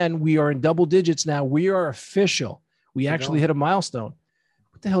We are in double digits now. We are official. We actually hit a milestone.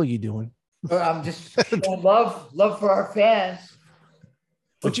 What the hell are you doing? I'm just showing love for our fans.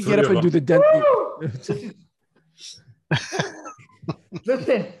 Why don't you get up and do the dent?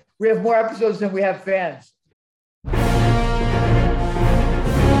 Listen, we have more episodes than we have fans.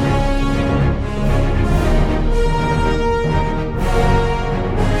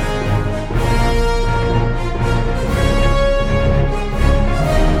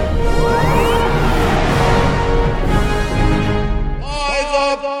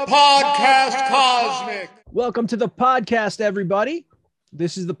 Podcast Cosmic. Welcome to the podcast, everybody.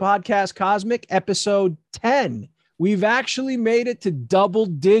 This is the Podcast Cosmic, episode 10. We've actually made it to double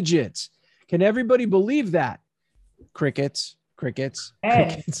digits. Can everybody believe that? Crickets.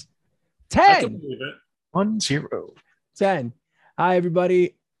 10. 1-0. 10. Hi,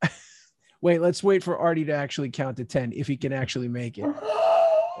 everybody. Wait, let's wait for Artie to actually count to 10 if he can actually make it.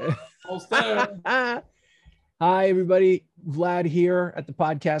 Hi, everybody. Vlad here at the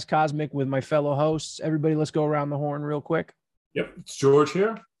Podcast Cosmic with my fellow hosts. Everybody, let's go around the horn real quick. Yep, it's George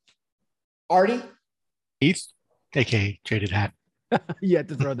here. Artie? Heath, aka Jaded Hat. You had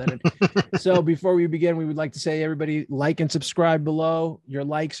to throw that in. So before we begin, we would like to say, everybody, like and subscribe below. Your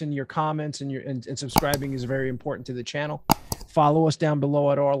likes and your comments and subscribing is very important to the channel. Follow us down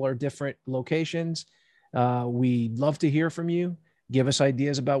below at all our different locations. We'd love to hear from you. Give us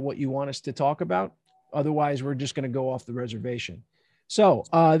ideas about what you want us to talk about. Otherwise, we're just going to go off the reservation. So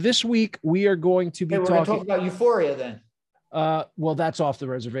this week we are going to be talking about Euphoria then. Well, that's off the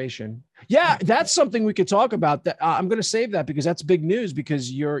reservation. Yeah, that's something we could talk about. That I'm going to save that because that's big news. Because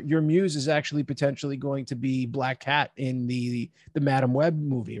your muse is actually potentially going to be Black Cat in the Madam Web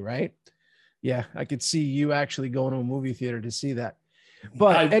movie, right? Yeah, I could see you actually going to a movie theater to see that.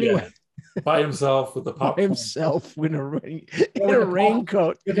 But anyway. By himself with the popcorn. By himself in a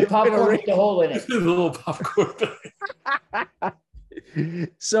raincoat. With the popcorn with the hole in it. The little popcorn.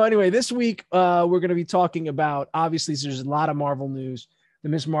 So anyway, this week we're going to be talking about, obviously there's a lot of Marvel news. The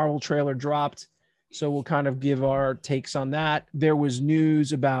Ms. Marvel trailer dropped. So we'll kind of give our takes on that. There was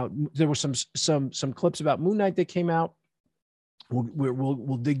news about, there were some clips about Moon Knight that came out.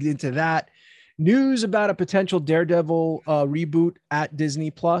 We'll dig into that. News about a potential Daredevil reboot at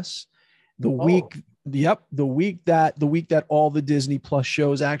Disney Plus. The week that all the Disney Plus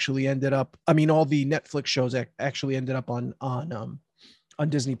shows actually ended up, all the Netflix shows actually ended up on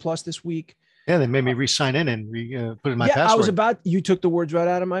Disney Plus this week. Yeah, they made me re-sign in and put in my password. You took the words right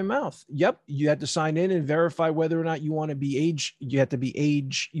out of my mouth. Yep. You had to sign in and verify whether or not you want to be age. You have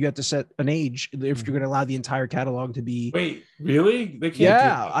to set an age if you're going to allow the entire catalog to be. Wait, really? They can't.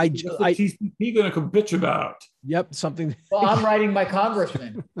 Yeah. TCP going to come bitch about. Yep. Something. Well, I'm writing my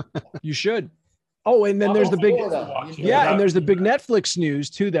congressman. You should. Oh, and then there's the big, and there's the big Netflix news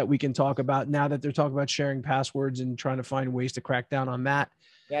too that we can talk about now that they're talking about sharing passwords and trying to find ways to crack down on that.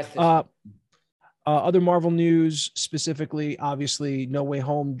 Other Marvel news, specifically, obviously, No Way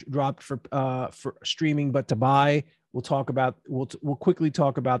Home dropped for streaming, but to buy. We'll quickly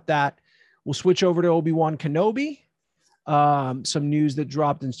talk about that. We'll switch over to Obi-Wan Kenobi. Some news that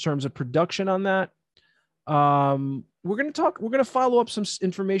dropped in terms of production on that. We're going to follow up some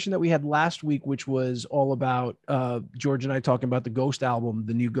information that we had last week, which was all about George and I talking about the Ghost album,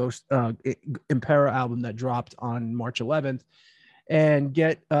 the new Ghost Impera album that dropped on March 11th. And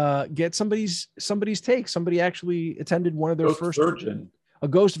get somebody's take. Somebody actually attended one of their a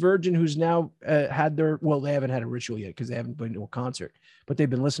ghost virgin who's now had they haven't had a ritual yet because they haven't been to a concert, but they've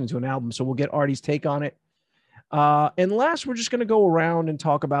been listening to an album. So we'll get Artie's take on it. And last, we're just going to go around and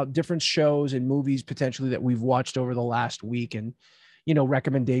talk about different shows and movies potentially that we've watched over the last week and,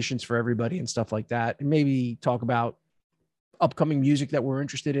 recommendations for everybody and stuff like that. And maybe talk about upcoming music that we're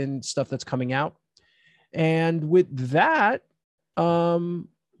interested in, stuff that's coming out. And with that,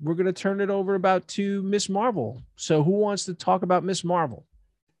 we're going to turn it over to Miss Marvel. So who wants to talk about Miss Marvel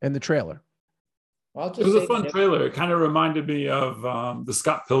and the trailer? It was a fun trailer. It kind of reminded me of the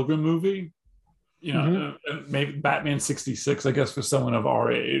Scott Pilgrim movie, maybe Batman 66, I guess, for someone of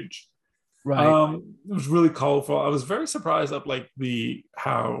our age. Right. It was really colorful. I was very surprised at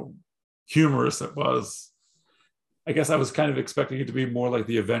how humorous it was. I guess I was kind of expecting it to be more like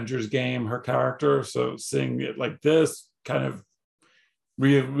the Avengers game, her character. So seeing it like this kind of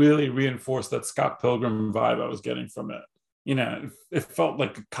really reinforced that Scott Pilgrim vibe I was getting from it. It felt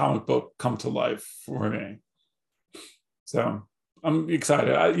like a comic book come to life for me. So I'm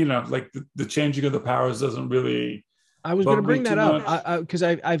excited. The changing of the powers doesn't really. I was going to bring that up because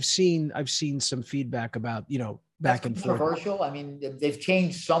I've seen some feedback about back and forth. Controversial. I mean, they've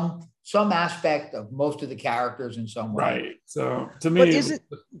changed some aspect of most of the characters in some way. Right. So to me,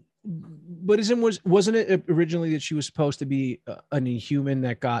 wasn't it originally that she was supposed to be an Inhuman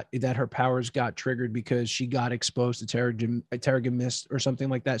that her powers got triggered because she got exposed to Terrigen Mist or something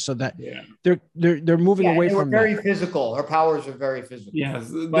like that? So that they're moving away from very physical. Her powers are very physical. Yeah,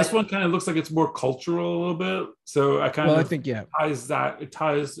 this one kind of looks like it's more cultural a little bit. So I think it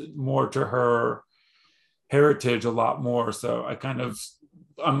ties more to her heritage a lot more. So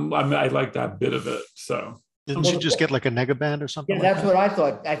I like that bit of it. So didn't she just get like a negaband or something? Yeah, that's what I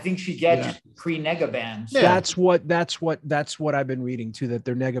thought. I think she gets pre-negabands. Yeah. That's what I've been reading too, that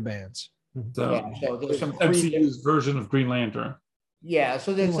they're negabands. So there's some MCU's version of Green Lantern. Yeah,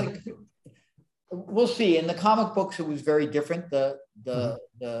 so there's we'll see. In the comic books, it was very different, the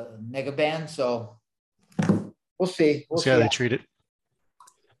negaband. So we'll see. We'll see how they treat it.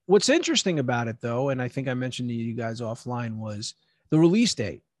 What's interesting about it, though, and I think I mentioned to you guys offline, was the release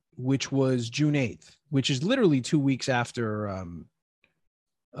date, which was June 8th, which is literally 2 weeks after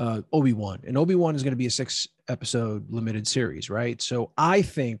Obi-Wan. And Obi-Wan is going to be a 6-episode limited series, right? So I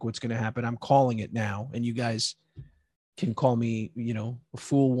think what's going to happen, I'm calling it now, and you guys can call me, a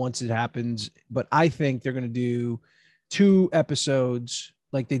fool once it happens, but I think they're going to do 2 episodes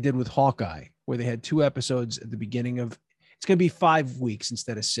like they did with Hawkeye, where they had 2 episodes at the beginning of, it's going to be 5 weeks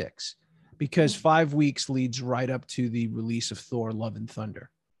instead of 6, because 5 weeks leads right up to the release of Thor: Love and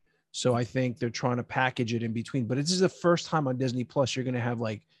Thunder. So I think they're trying to package it in between, but this is the first time on Disney Plus you're going to have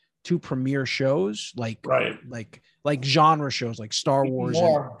like 2 premiere shows, like genre shows, like Star Wars.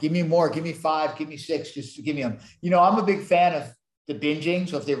 Give me more. Give me 5. Give me 6. Just give me them. I'm a big fan of the binging.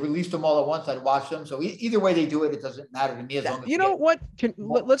 So if they released them all at once, I'd watch them. So either way they do it, it doesn't matter to me as long as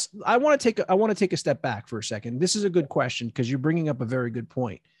I want to take a step back for a second. This is a good question because you're bringing up a very good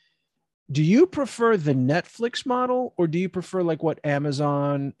point. Do you prefer the Netflix model, or do you prefer like what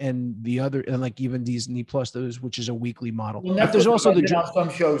Amazon and the other, and like even Disney Plus does, which is a weekly model? Well, there's also on some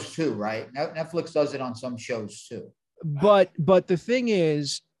shows too, right? Netflix does it on some shows too. But the thing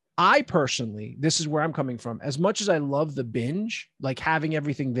is, I personally, this is where I'm coming from. As much as I love the binge, like having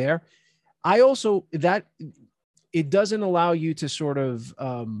everything there, I also that it doesn't allow you to sort of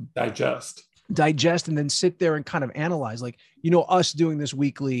digest and then sit there and kind of analyze, like, us doing this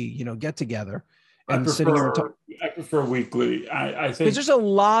weekly, get together and sitting here and talk. I prefer weekly. I think there's just a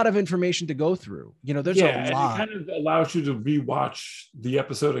lot of information to go through. There's a lot. And it kind of allows you to rewatch the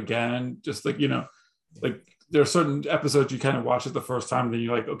episode again. Just like, like there are certain episodes you kind of watch it the first time, then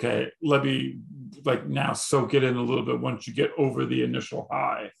you're like, okay, let me like now soak it in a little bit once you get over the initial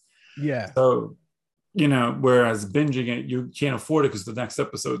high. Yeah. So whereas binging it, you can't afford it because the next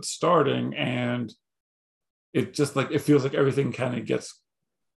episode's starting, and it just like, it feels like everything kind of gets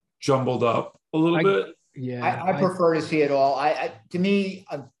jumbled up a little bit. Yeah. I prefer to see it all. To me,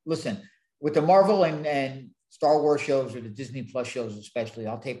 listen, with the Marvel and Star Wars shows, or the Disney Plus shows, especially,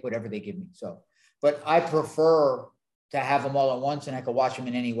 I'll take whatever they give me. So, but I prefer to have them all at once, and I can watch them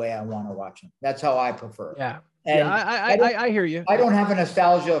in any way I want to watch them. That's how I prefer. Yeah. And I hear you. I don't have a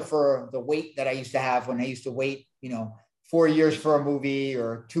nostalgia for the wait that I used to have when I used to wait, 4 years for a movie,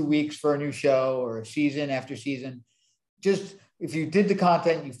 or 2 weeks for a new show, or season after season. Just, if you did the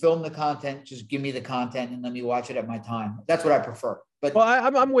content, you filmed the content, just give me the content and let me watch it at my time. That's what I prefer. But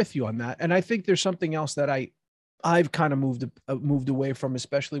I'm with you on that. And I think there's something else that I've kind of moved away from,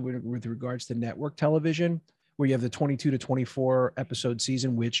 especially with regards to network television, where you have the 22 to 24 episode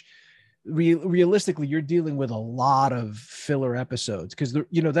season, which realistically you're dealing with a lot of filler episodes, because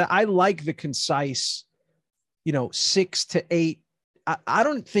that I like the concise 6 to 8. I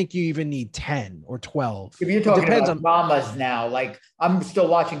don't think you even need 10 or 12. If you're talking about dramas now, like I'm still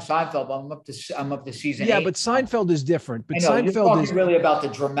watching Seinfeld, but I'm up to season 8. Yeah, but Seinfeld is different. But Seinfeld is really about the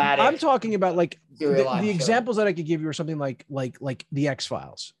dramatic. I'm talking about like the examples that I could give you are something like the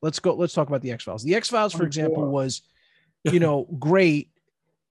X-Files. Let's talk about the X-Files. The X-Files, for example, was great.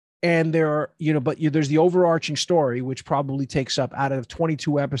 And there's the overarching story, which probably takes up, out of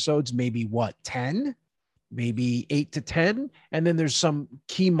 22 episodes, maybe 10, maybe 8 to 10. And then there's some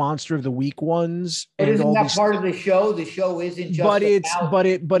key monster of the week ones. But isn't that part of the show? The show isn't just but it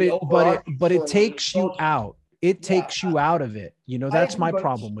takes you out. It takes you out of it. That's my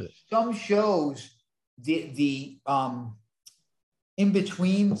problem with it. Some shows, the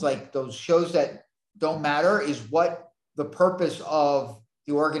in-betweens, like those shows that don't matter, is what the purpose of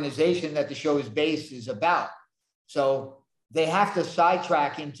the organization that the show is based is about. So they have to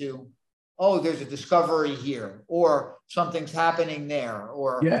sidetrack into, there's a discovery here, or something's happening there,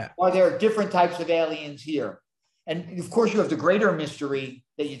 or are there different types of aliens here? And of course you have the greater mystery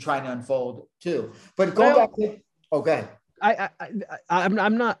that you're trying to unfold too. But go back to Okay.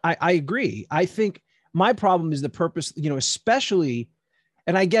 I'm not. I agree. I think my problem is the purpose. Especially.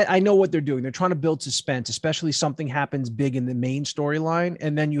 And I know what they're doing. They're trying to build suspense, especially something happens big in the main storyline,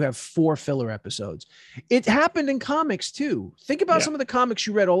 and then you have 4 filler episodes. It happened in comics too. Think about some of the comics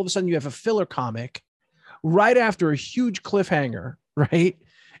you read. All of a sudden, you have a filler comic right after a huge cliffhanger, right?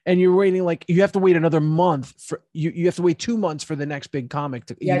 And you're waiting, like you have to wait another month for you have to wait 2 months for the next big comic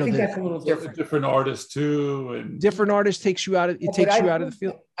to. I think that's a little different. Different artists too, and different artists takes you out of the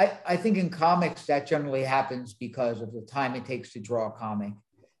field. I think in comics that generally happens because of the time it takes to draw a comic,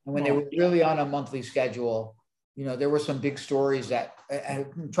 and when they were really on a monthly schedule, there were some big stories that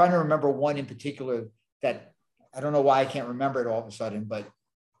I'm trying to remember one in particular that I don't know why I can't remember it all of a sudden, but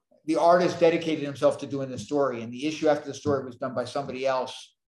the artist dedicated himself to doing the story, and the issue after the story was done by somebody else.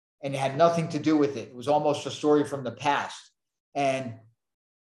 And it had nothing to do with it. It was almost a story from the past. And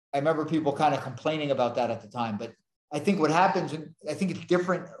I remember people kind of complaining about that at the time. But I think what happens, and I think it's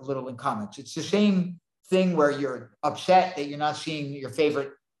different a little in comics. It's the same thing where you're upset that you're not seeing your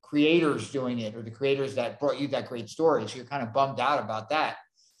favorite creators doing it, or the creators that brought you that great story. So you're kind of bummed out about that.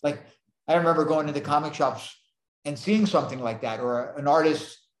 Like, I remember going into comic shops and seeing something like that, or an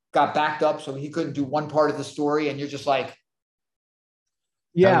artist got backed up so he couldn't do one part of the story. And you're just like,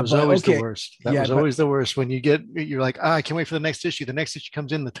 yeah, that was always the worst. That was always the worst. When you're like, I can't wait for the next issue. The next issue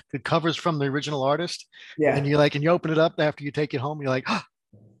comes in, the cover's from the original artist. Yeah. And you open it up after you take it home. You're like,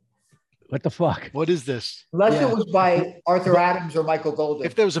 what the fuck? What is this? Unless it was by Arthur Adams or Michael Golden.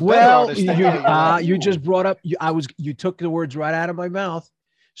 If there was a better artist. You just brought up, you took the words right out of my mouth.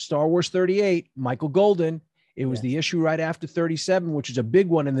 Star Wars 38, Michael Golden. It was the issue right after 37, which is a big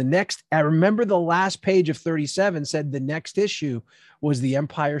one. And the next, I remember the last page of 37 said the next issue was The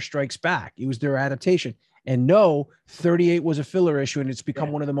Empire Strikes Back. It was their adaptation. And no, 38 was a filler issue, and it's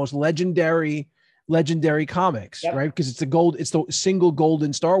become one of the most legendary comics, right? Because it's the single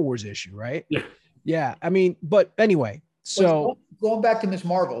golden Star Wars issue, right? Yeah. I mean, but anyway, so going back to Ms.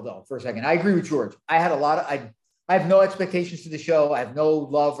 Marvel though, for a second, I agree with George. I have no expectations for the show. I have no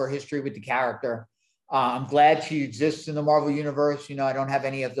love or history with the character. I'm glad she exists in the Marvel universe. I don't have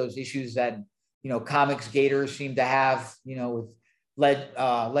any of those issues that, comics gators seem to have, with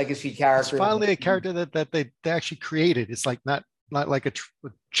legacy characters. It's finally a character that they actually created. It's like not like a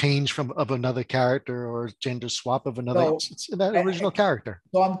change of another character or gender swap of another. So, it's that original character.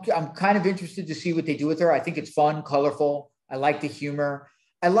 So I'm kind of interested to see what they do with her. I think it's fun, colorful. I like the humor.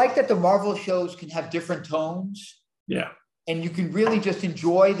 I like that the Marvel shows can have different tones. Yeah. And you can really just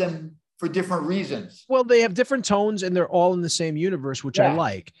enjoy them for different reasons. Well, they have different tones and they're all in the same universe, which I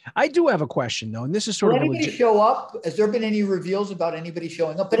like. I do have a question though, and this is sort of anybody show up? Has there been any reveals about anybody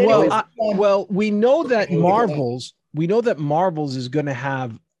showing up? But anyways, we know that Marvel's is going to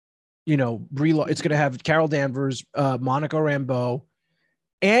have, Brie. It's going to have Carol Danvers, Monica Rambeau,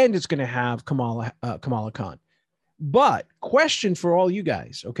 and it's going to have Kamala Khan. But question for all you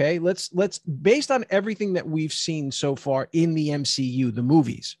guys, okay? Let's based on everything that we've seen so far in the MCU, the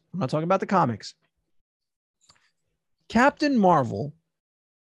movies. I'm not talking about the comics. Captain Marvel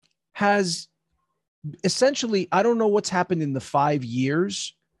has essentially, I don't know what's happened in the 5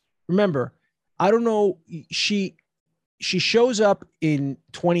 years. Remember, I don't know. She shows up in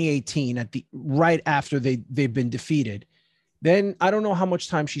 2018 right after they've been defeated. Then I don't know how much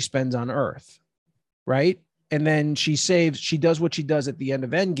time she spends on Earth, right? And then she does what she does at the end of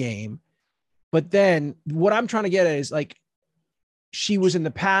Endgame. But then what I'm trying to get at is like, she was in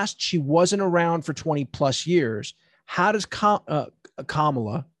the past. She wasn't around for 20 plus years. How does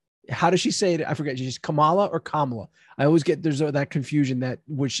Kamala, how does she say it? I forget. She's Kamala or Kamala. I always get, there's that confusion that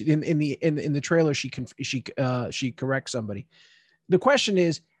which in the trailer, she corrects somebody. The question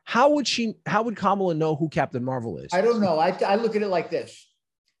is, how would Kamala know who Captain Marvel is? I don't know. I look at it like this.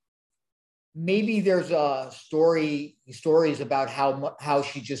 Maybe there's stories about how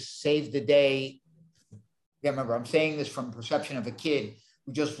she just saved the day. Yeah, remember, I'm saying this from perception of a kid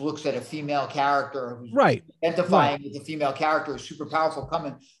who just looks at a female character who's identifying with a female character who's super powerful,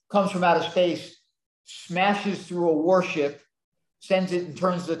 comes from outer space, smashes through a warship, sends it and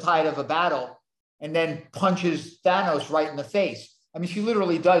turns the tide of a battle, and then punches Thanos right in the face. I mean, she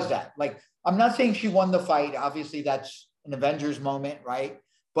literally does that. Like, I'm not saying she won the fight. Obviously, that's an Avengers moment, right?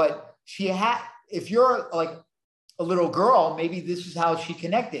 But if you're like a little girl, maybe this is how she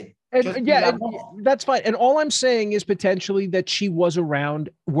connected. That's fine. And all I'm saying is potentially that she was around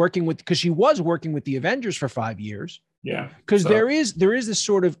because she was working with the Avengers for 5 years. Yeah. Because there is this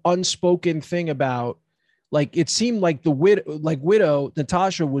sort of unspoken thing about like it seemed like Widow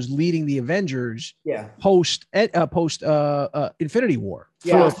Natasha was leading the Avengers post Infinity War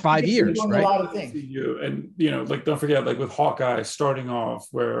for 5 years, right? A lot of things. And like don't forget, like with Hawkeye starting off,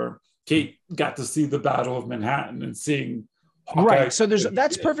 where Kate got to see the Battle of Manhattan and seeing Hawkeye. Right. So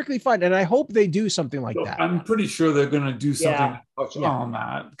that's perfectly fine, and I hope they do something like that. I'm pretty sure they're going to do something on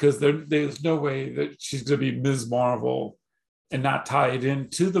that, because there's no way that she's going to be Ms. Marvel and not tie it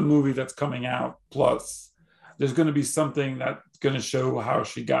into the movie that's coming out. Plus, there's going to be something that's going to show how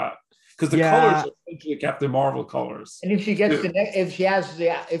she got, because the colors are essentially Captain Marvel colors. And if she gets if she has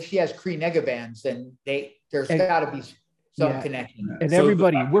Kree negabands, then there's got to be some connection. And so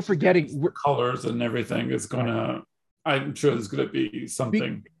everybody, we're forgetting colors and everything is going to. I'm sure there's going to be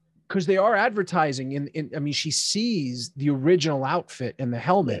something. Because they are advertising I mean, she sees the original outfit and the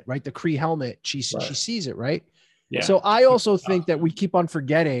helmet, right? The Kree helmet. She sees it, right? Yeah. So I also think that we keep on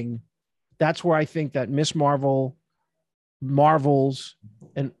forgetting. That's where I think that Miss Marvel, Marvels,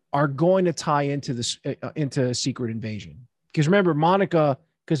 and are going to tie into this into Secret Invasion. Because remember,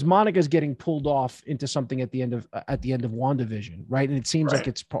 Monica's getting pulled off into something at the end of WandaVision, right? And it seems like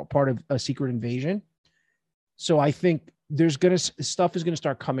it's part of a Secret Invasion. So I think stuff is gonna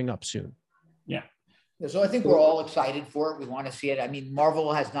start coming up soon. Yeah. So I think we're all excited for it. We want to see it. I mean,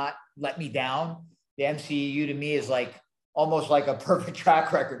 Marvel has not let me down. The MCU to me is like almost like a perfect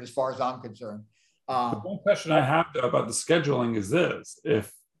track record as far as I'm concerned. One question I have though about the scheduling is this: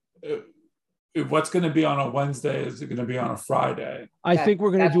 if what's going to be on a Wednesday, is it going to be on a Friday? I think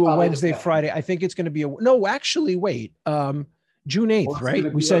we're going to do a Wednesday, Friday. I think it's going to be actually, wait, June 8th,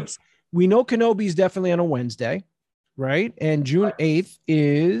 right? We said. We know Kenobi's definitely on a Wednesday, right? And June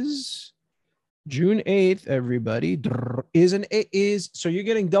 8th, everybody, so you're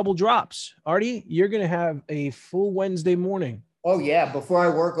getting double drops. Artie, you're going to have a full Wednesday morning. Oh, yeah. Before I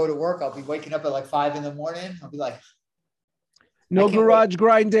go to work, I'll be waking up at like 5 a.m. I'll be like, no garage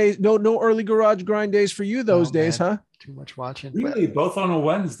grind days. No early garage grind days for you those days, huh? Too much watching. Really, both on a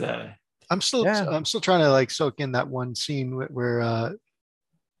Wednesday. I'm still trying to like soak in that one scene where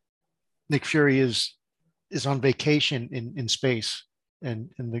Nick Fury is on vacation in space, and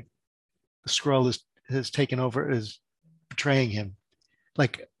the Skrull has taken over, is betraying him.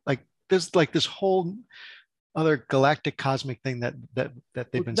 Like there's like this whole other galactic cosmic thing that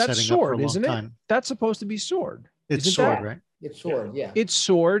they've been setting up for a long time. That's supposed to be Sword. It's Sword, right? It's Sword, yeah. It's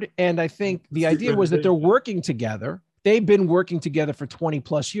Sword, and I think the idea was that they're working together. They've been working together for 20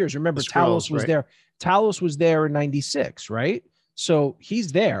 plus years. Remember, Talos was there. Talos was there in 96, right? So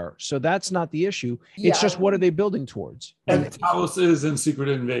he's there. So that's not the issue. It's just what are they building towards? And Talos is in Secret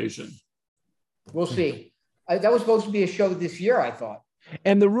Invasion. We'll see. That was supposed to be a show this year, I thought.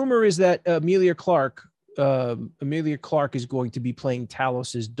 And the rumor is that Amelia Clark is going to be playing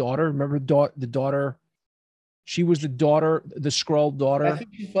Talos's daughter. Remember the daughter? She was the daughter, the Skrull daughter. I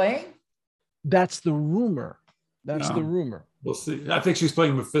think she's playing? That's the rumor. The rumor. We'll see. I think she's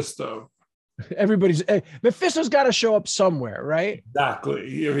playing Mephisto. Mephisto's got to show up somewhere, right?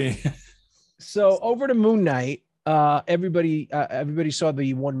 Exactly. I mean, so over to Moon Knight. Everybody saw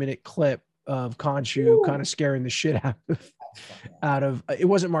the 1 minute clip of Khonshu kind of scaring the shit out of. It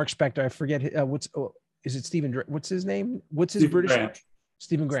wasn't Mark Spector. I forget is it Stephen? What's his name? What's his British?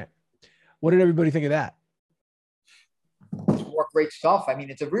 Stephen Grant. What did everybody think of that? It's more great stuff. I mean,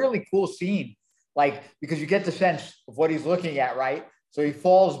 it's a really cool scene, like because you get the sense of what he's looking at, right? So he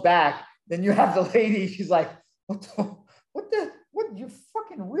falls back. Then you have the lady, she's like, what, you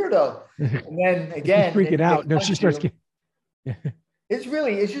fucking weirdo. And then again, she's freaking out. No, she starts getting.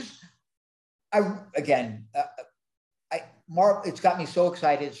 It's just, it's got me so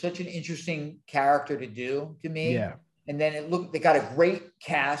excited. It's such an interesting character to do to me. Yeah. And then they got a great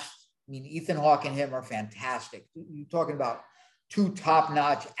cast. I mean, Ethan Hawke and him are fantastic. You're talking about two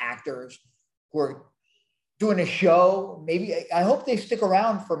top-notch actors who are doing a show. Maybe I hope they stick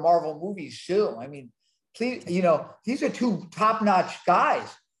around for Marvel movies too. I mean, please, these are two top-notch guys.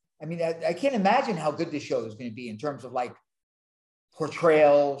 I mean, I can't imagine how good this show is going to be in terms of like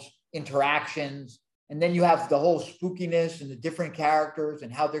portrayals, interactions, and then you have the whole spookiness and the different characters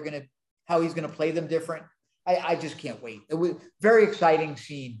and how he's going to play them different. I just can't wait. It was very exciting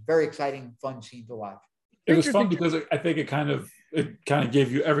scene, very exciting, fun scene to watch. It was fun because I think it kind of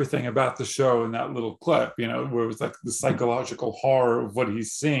gave you everything about the show in that little clip, where it was like the psychological horror of what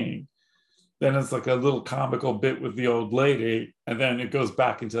he's seeing. Then it's like a little comical bit with the old lady, and then it goes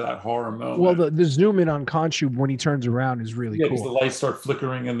back into that horror moment. Well, the zoom in on Khonshu when he turns around is really cool. Because the lights start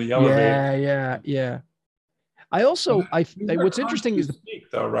flickering in the elevator. Yeah. I also, what's interesting is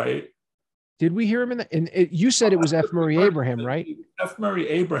speak though, right? Did we hear him in the? And you said it was F. Murray Abraham, right? F. Murray Abraham,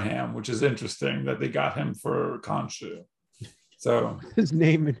 you said it was F. Murray Abraham, right? F. Murray Abraham, which is interesting that they got him for Khonshu. So his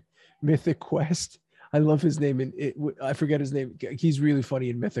name in Mythic Quest. I love his name in it. I forget his name. He's really funny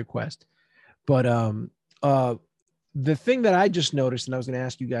in Mythic Quest. But the thing that I just noticed, and I was going to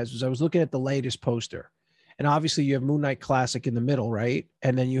ask you guys, was I was looking at the latest poster, and obviously you have Moon Knight Classic in the middle, right?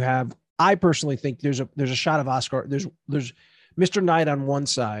 And then you have, I personally think there's a shot of Oscar. There's Mr. Knight on one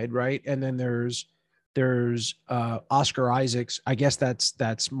side, right? And then there's Oscar Isaacs. I guess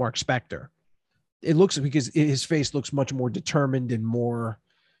that's Mark Spector. It looks, because his face looks much more determined and more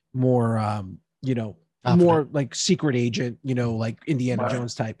more like secret agent, like Indiana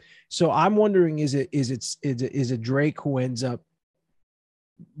Jones type. So I'm wondering, is it Drake who ends up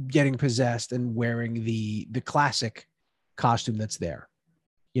getting possessed and wearing the classic costume that's there?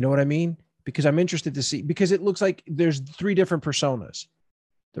 You know what I mean? Because I'm interested to see, because it looks like there's 3 different personas.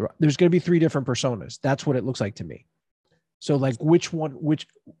 There's going to be 3 different personas. That's what it looks like to me. So like which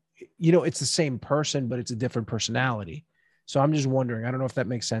it's the same person, but it's a different personality. So I'm just wondering, I don't know if that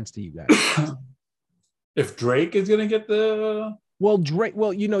makes sense to you guys. If Drake is going to get the Drake,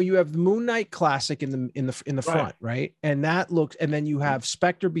 you have the Moon Knight Classic in the front, right? And that looks, and then you have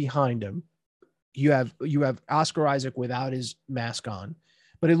Spectre behind him. You have Oscar Isaac without his mask on,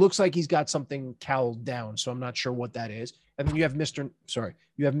 but it looks like he's got something cowled down. So I'm not sure what that is. And then you have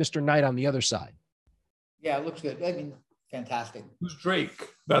Mr. Knight on the other side. Yeah, it looks good. I mean, fantastic. Who's Drake?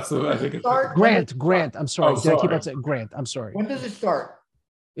 That's the I think it's Grant. I'm sorry. Did I keep on saying Grant? I'm sorry. When does it start?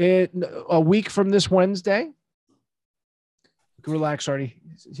 A week from this Wednesday. Relax, Artie.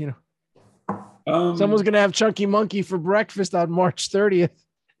 Someone's gonna have Chunky Monkey for breakfast on March 30th.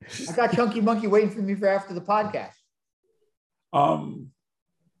 I got Chunky Monkey waiting for me for after the podcast.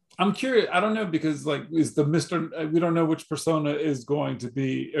 I'm curious. I don't know, because is the Mr. We don't know which persona is going to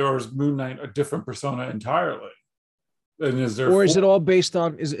be, or is Moon Knight a different persona entirely? And is it all based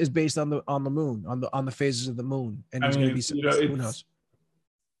on is based on the moon, on the phases of the moon, and it's going to be who knows.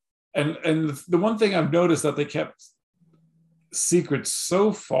 And the one thing I've noticed that they kept secret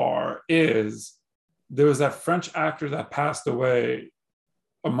so far is there was that French actor that passed away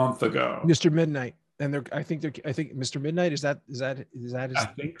a month ago, Mr. Midnight, and I think Mr. Midnight is that his? I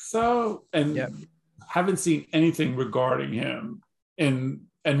think so, and haven't seen anything regarding him in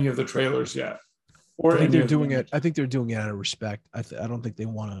any of the trailers yet. I think they're doing it. I think they're doing it out of respect. I don't think they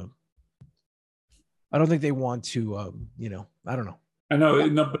want to. I don't think they want to. I don't know. I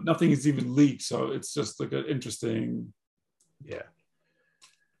know, but nothing is even leaked, so it's just like an interesting. Yeah.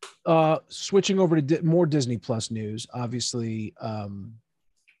 Switching over to more Disney Plus news. Obviously, the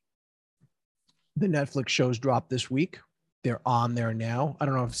Netflix shows dropped this week. They're on there now. I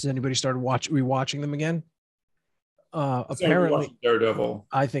don't know if anybody started rewatching them again. Apparently, Daredevil.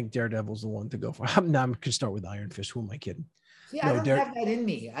 I think Daredevil's the one to go for. I'm going to start with Iron Fist. Who am I kidding? See, I don't have that in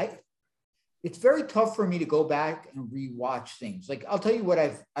me. It's very tough for me to go back and rewatch things. Like, I'll tell you what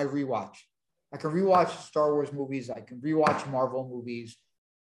I rewatch. I can rewatch Star Wars movies. I can rewatch Marvel movies.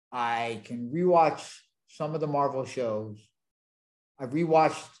 I can rewatch some of the Marvel shows. I've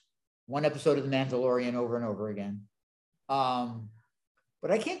rewatched one episode of The Mandalorian over and over again.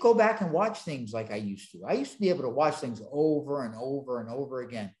 But I can't go back and watch things like I used to. I used to be able to watch things over and over and over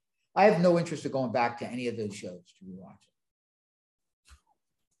again. I have no interest in going back to any of those shows to rewatch it.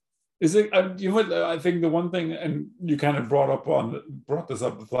 Is it? I think the one thing, and you kind of brought this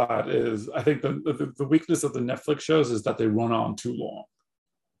up, Vlad, is I think the weakness of the Netflix shows is that they run on too long.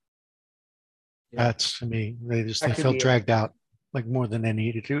 That's to me. They felt dragged out like more than they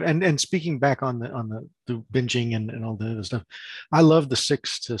needed to. And speaking back on the binging and all the other stuff, I love the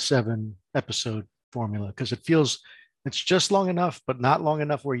 6 to 7 episode formula, because it feels it's just long enough, but not long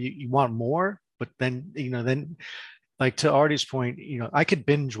enough where you want more. But then like to Artie's point, I could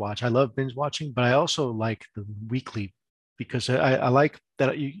binge watch. I love binge watching, but I also like the weekly, because I like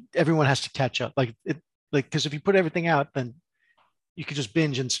that everyone has to catch up. Because if you put everything out, then you could just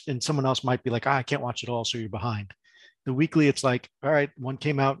binge and someone else might be like, I can't watch it all, so you're behind. The weekly, it's like, all right, one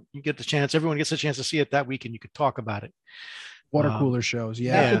came out, you get the chance. Everyone gets a chance to see it that week, and you could talk about it. Water cooler shows,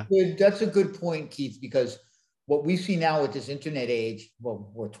 yeah. That's a good point, Keith, because what we see now with this internet age,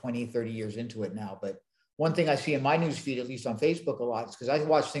 well, we're 20, 30 years into it now, but one thing I see in my news feed, at least on Facebook a lot, is because I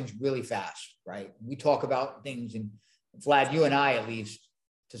watch things really fast, right? We talk about things, and Vlad, you and I, at least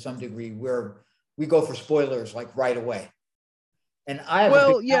to some degree, we go for spoilers like right away. And I have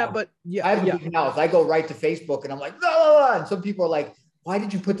a big mouth. I go right to Facebook and I'm like, no, and some people are like, why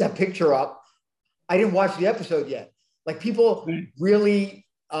did you put that picture up? I didn't watch the episode yet. Like, people really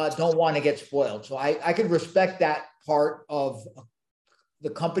don't want to get spoiled. So I could respect that part of the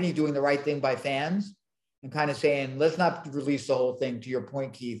company doing the right thing by fans and kind of saying, let's not release the whole thing, to your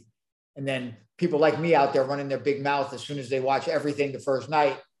point, Keith. And then people like me out there running their big mouth as soon as they watch everything the first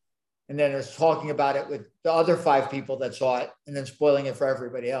night. And then it's talking about it with the other 5 people that saw it and then spoiling it for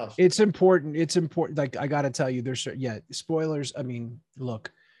everybody else. It's important. It's important. Like, I got to tell you, spoilers. I mean,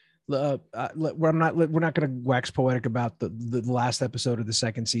 look, we're not going to wax poetic about the last episode of the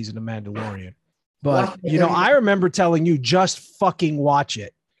 2nd season of Mandalorian. But, I remember telling you, just fucking watch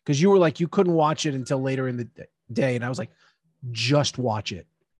it. Because you were like, you couldn't watch it until later in the day. And I was like, just watch it.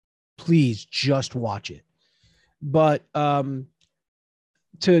 Please, just watch it. But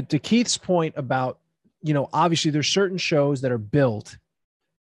to Keith's point about, obviously there's certain shows that are built.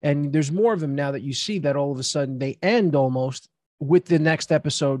 And there's more of them now that you see that all of a sudden they end almost with the next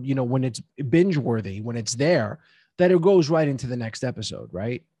episode, when it's binge worthy, when it's there, that it goes right into the next episode,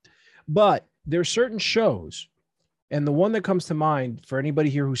 right? But there are certain shows, and the one that comes to mind for anybody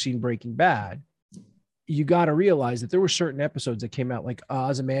here who's seen Breaking Bad, you got to realize that there were certain episodes that came out, like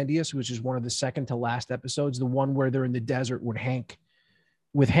Ozymandias, which is one of the second to last episodes, the one where they're in the desert with Hank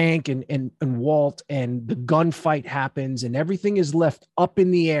and Walt, and the gunfight happens and everything is left up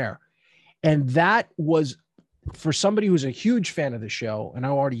in the air. And that was, for somebody who's a huge fan of the show, and I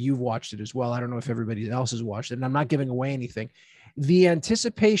already, you've watched it as well. I don't know if everybody else has watched it, and I'm not giving away anything. The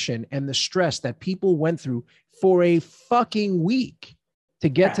anticipation and the stress that people went through for a fucking week to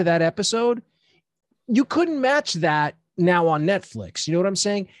get to that episode, you couldn't match that now on Netflix. You know what I'm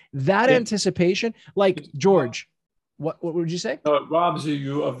saying? That anticipation, like, George, what would you say? It robs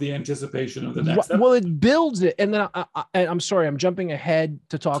you of the anticipation of the next episode. Well, it builds it. And then I'm sorry, I'm jumping ahead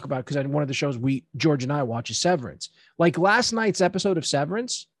to talk about, because one of the shows George and I watch is Severance. Like last night's episode of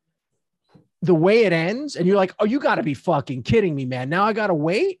Severance, the way it ends, and you're like, oh, you got to be fucking kidding me, man. Now I got to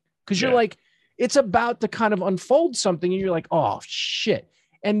wait? Because you're like, it's about to kind of unfold something, and you're like, oh, shit.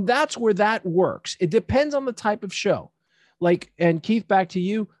 And that's where that works. It depends on the type of show. Like, and Keith, back to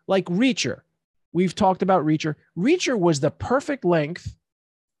you, like Reacher. We've talked about Reacher. Reacher was the perfect length.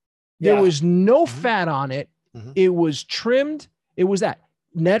 There was no fat on it. It was trimmed. It was that.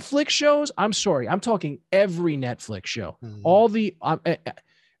 Netflix shows, I'm sorry, I'm talking every Netflix show. All the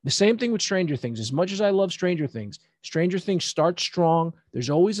same thing with Stranger Things. As much as I love Stranger Things starts strong. There's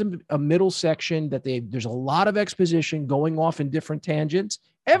always a middle section that there's a lot of exposition going off in different tangents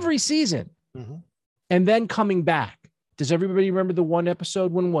every season. And then coming back. Does everybody remember the one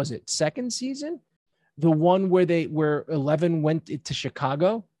episode? When was it? 2nd season? The one where 11 went to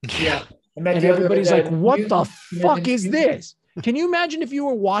Chicago? Yeah. And everybody's like, what the fuck is this? Can you imagine if you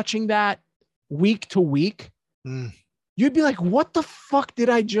were watching that week to week? You'd be like, what the fuck did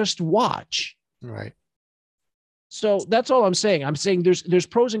I just watch? Right. So that's all I'm saying. I'm saying there's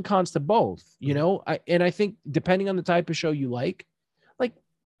pros and cons to both, and I think depending on the type of show you like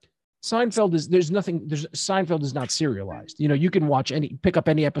Seinfeld Seinfeld is not serialized. You can pick up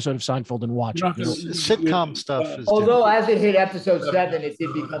any episode of Seinfeld and watch it. Sitcom stuff is although as it hit episode 7, it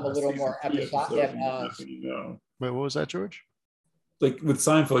did become a little more episodic. Wait, what was that, George? Like with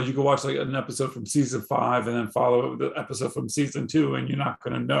Seinfeld, you could watch like an episode from season 5 and then follow it with the episode from season 2, and you're not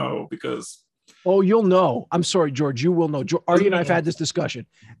going to know because. Oh, you'll know. I'm sorry, George. You will know. Artie and I have had this discussion.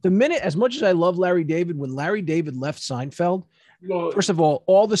 The minute, as much as I love Larry David, when Larry David left Seinfeld, first of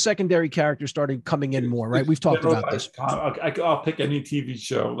all the secondary characters started coming in more, right? We've talked about this. I'll pick any TV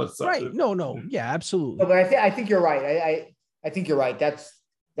show. Right. No. Yeah, absolutely. No, but I think you're right. I think you're right. That's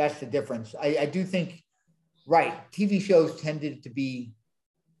the difference. I do think, right, TV shows tended to be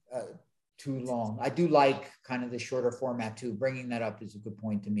too long. I do like kind of the shorter format too. Bringing that up is a good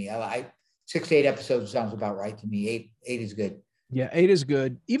point to me. 6 to 8 episodes sounds about right to me. Eight is good. Yeah, 8 is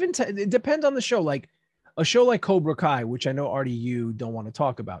good. Even it depends on the show. Like a show like Cobra Kai, which I know, Artie, you don't want to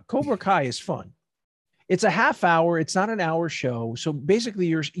talk about. Cobra Kai is fun. It's a half hour. It's not an hour show. So basically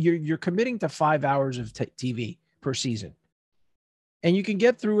you're committing to 5 hours of TV per season. And you can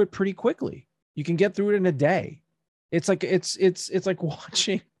get through it pretty quickly. You can get through it in a day. It's like like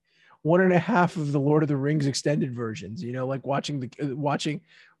watching 1.5 of the Lord of the Rings extended versions, like watching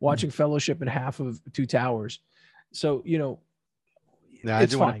Fellowship in half of Two Towers. So, yeah, I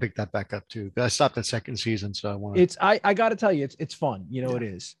do want to pick that back up too. I stopped at 2nd season, so I want to. I got to tell you, it's fun. It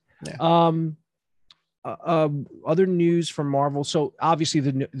is. Yeah. Other news from Marvel. So obviously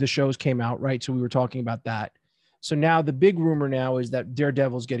the shows came out, right? So we were talking about that. So now the big rumor now is that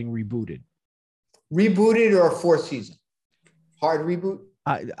Daredevil's getting rebooted. Rebooted or a 4th season? Hard reboot?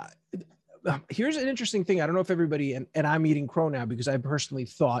 Here's an interesting thing. I don't know if everybody, and I'm eating crow now because I personally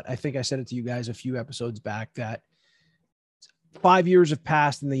thought, I think I said it to you guys a few episodes back, that 5 years have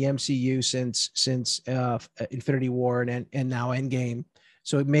passed in the MCU since Infinity War and now Endgame.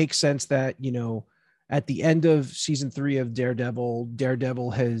 So it makes sense that, at the end of season 3 of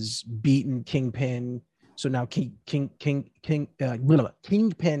Daredevil has beaten Kingpin. So now Kingpin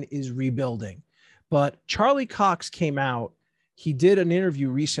is rebuilding. But Charlie Cox came out. He did an interview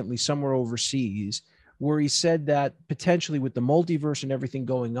recently somewhere overseas where he said that potentially with the multiverse and everything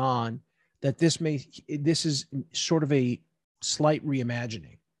going on, that this is sort of a slight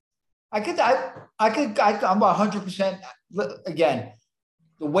reimagining. I'm 100%. Again,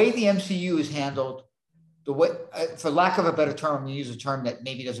 the way the MCU is handled, the way, for lack of a better term, we use a term that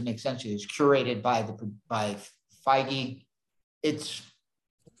maybe doesn't make sense to you, is curated by Feige. It's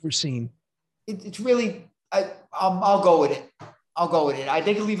foreseen. It's really. I'll go with it. I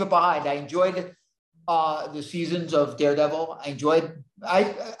think I'll leave it behind. I enjoyed the seasons of Daredevil.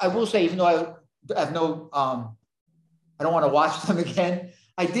 I will say, even though I have no, I don't want to watch them again.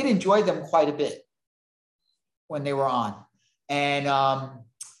 I did enjoy them quite a bit when they were on, and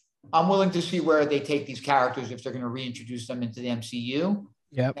I'm willing to see where they take these characters if they're going to reintroduce them into the MCU.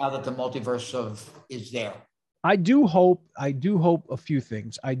 Yeah. Now that the multiverse is there. I do hope a few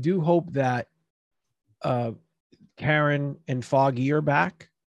things. I do hope that Karen and Foggy are back,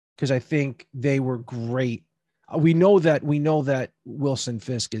 because I think they were great. We know that Wilson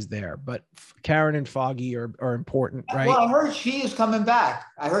Fisk is there, but Karen and Foggy are important, right? Well, I heard she is coming back.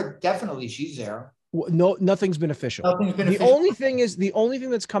 I heard definitely she's there. Well, no, nothing's been official. The only thing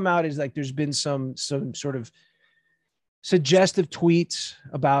that's come out is like there's been some sort of suggestive tweets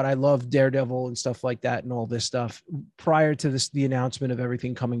about I love Daredevil and stuff like that and all this stuff prior to the announcement of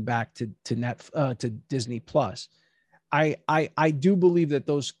everything coming back to Disney Plus. I do believe that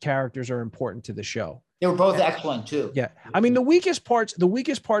those characters are important to the show. They were both excellent too. Yeah. I mean, the weakest parts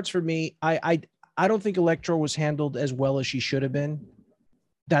for me, I don't think Electro was handled as well as she should have been.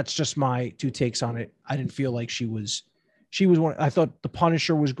 That's just my two takes on it. I didn't feel like she was one. I thought the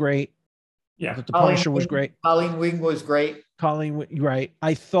Punisher was great. Yeah. The Punisher was great. Colleen Wing was great. Right.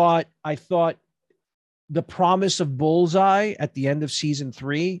 I thought the promise of Bullseye at the end of season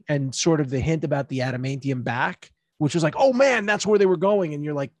 3 and sort of the hint about the adamantium back, which was like, oh man, that's where they were going. And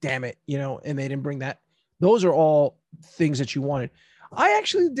you're like, damn it, and they didn't bring that. Those are all things that you wanted. I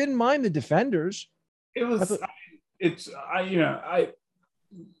actually didn't mind the Defenders. The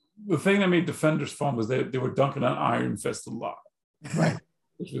thing that made Defenders fun was they were dunking on Iron Fist a lot, right?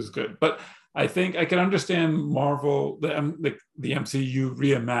 Which was good. But I think I can understand Marvel, the MCU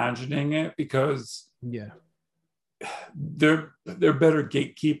reimagining it, because they're better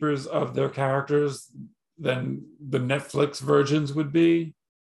gatekeepers of their characters than the Netflix versions would be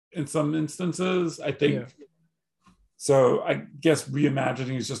in some instances, I think. Yeah. So I guess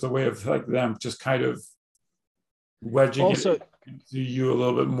reimagining is just a way of like them just kind of wedging it into you a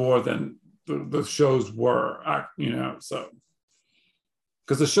little bit more than the shows were, so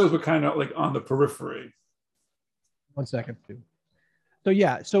because the shows were kind of like on the periphery. 1 second.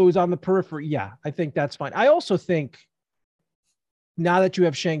 So it was on the periphery. Yeah, I think that's fine. I also think now that you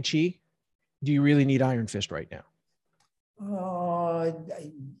have Shang-Chi, do you really need Iron Fist right now?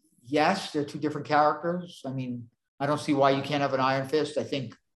 Yes, they're two different characters. I mean, I don't see why you can't have an Iron Fist. I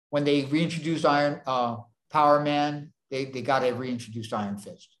think when they reintroduced Power Man, they got to reintroduce Iron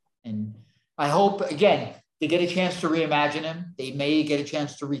Fist. And I hope, again, they get a chance to reimagine him. They may get a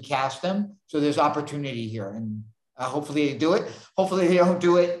chance to recast him. So there's opportunity here. And hopefully they do it. Hopefully they don't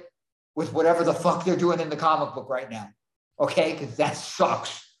do it with whatever the fuck they're doing in the comic book right now. Okay? Because that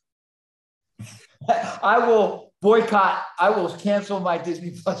sucks. I will boycott. I will cancel my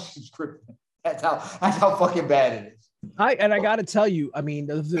Disney Plus subscription. That's how fucking bad it is. I got to tell you, I mean,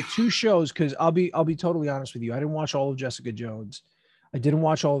 the two shows, because I'll be totally honest with you. I didn't watch all of Jessica Jones. I didn't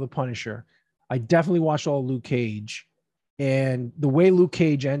watch all of The Punisher. I definitely watched all of Luke Cage. And the way Luke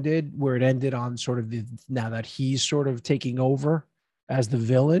Cage ended, where it ended on sort of now that he's sort of taking over as the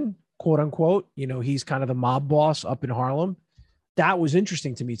villain, quote unquote, he's kind of the mob boss up in Harlem. That was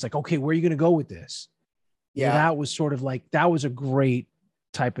interesting to me. It's like, okay, where are you going to go with this? Yeah. That was sort of like, that was a great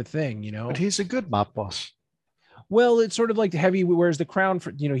type of thing, But he's a good mob boss. Well, it's sort of like the heavy wears the crown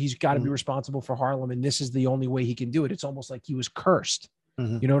for, he's got to be responsible for Harlem, and this is the only way he can do it. It's almost like he was cursed.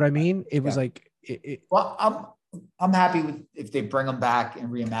 Mm-hmm. You know what I mean? It was like, well, I'm happy with if they bring them back and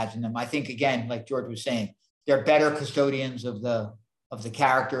reimagine them. I think, again, like George was saying, they're better custodians of the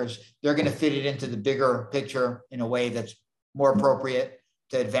characters. They're going to fit it into the bigger picture in a way that's more appropriate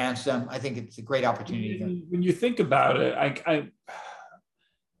to advance them. I think it's a great opportunity here. When you think about it, I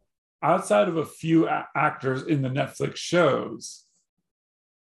outside of a few actors in the Netflix shows,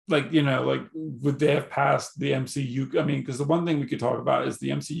 would they have passed the MCU? I mean, because the one thing we could talk about is the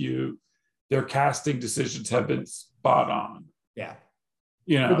MCU, their casting decisions have been spot on. Yeah.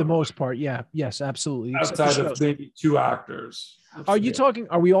 You know, for the most part, yeah, yes, absolutely. Outside of maybe 2 actors. Are you talking?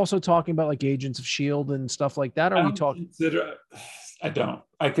 Are we also talking about like Agents of Shield and stuff like that? Are we talking? I don't.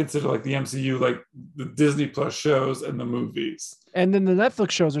 I consider like the MCU like the Disney Plus shows and the movies. And then the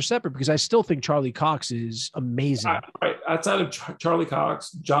Netflix shows are separate because I still think Charlie Cox is amazing. Right. Outside of Charlie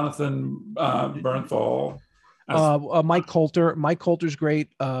Cox, Jonathan Bernthal. Mike Coulter. Mike Coulter's great.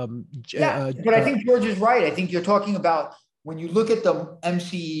 But I think George is right. I think you're talking about when you look at the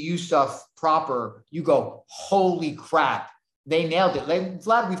MCU stuff proper, you go, holy crap, they nailed it. Like,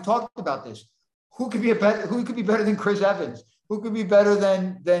 Vlad, we've talked about this. Who could be better than Chris Evans? Who could be better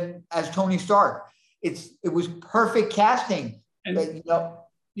than as Tony Stark? It was perfect casting. And,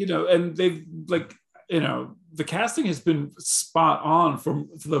 and they've the casting has been spot on for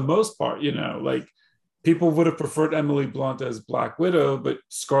the most part. Like people would have preferred Emily Blunt as Black Widow, but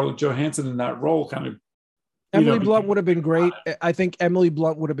Scarlett Johansson in that role kind of. Emily Blunt would have been great. I think Emily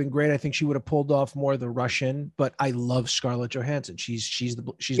Blunt would have been great. I think she would have pulled off more of the Russian, but I love Scarlett Johansson. She's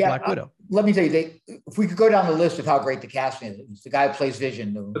Black Widow. Let me tell you, if we could go down the list of how great the casting is, it's the guy who plays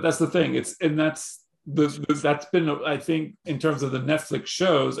Vision. But that's the thing. That's been, I think, in terms of the Netflix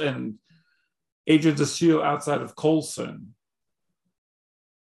shows and Agents of S.H.I.E.L.D. outside of Coulson.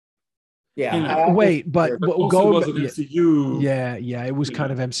 Yeah. But go wasn't MCU. Yeah, it was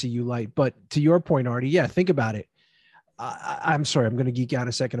kind of MCU light. But to your point, Artie, yeah, think about it. I'm sorry, I'm going to geek out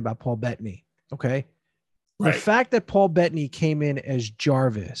a second about Paul Bettany. Okay, right. The fact that Paul Bettany came in as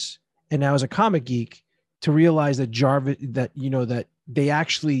Jarvis, and now as a comic geek, to realize that Jarvis, that they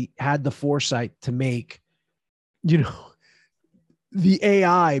actually had the foresight to make, the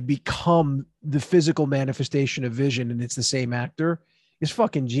AI become the physical manifestation of Vision, and it's the same actor. Is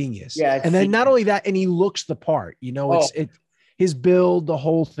fucking genius. Yeah. And then not only that, and he looks the part, it's his build, the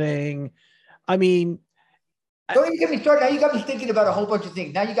whole thing. I mean, don't even get me started. Now you got me thinking about a whole bunch of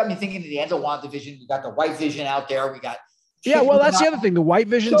things. Now you got me thinking of the end of WandaVision. We got the White Vision out there. We got. Yeah. Well, that's the other thing. The White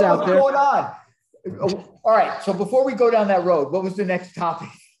Vision's out there. What's going on? All right. So before we go down that road, what was the next topic?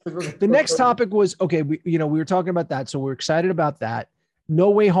 The next topic was, okay. We were talking about that. So we're excited about that.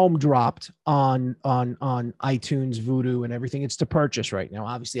 No Way Home dropped on iTunes, Vudu, and everything. It's to purchase right now.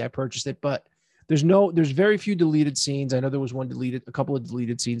 Obviously, I purchased it, but there's very few deleted scenes. I know there was a couple of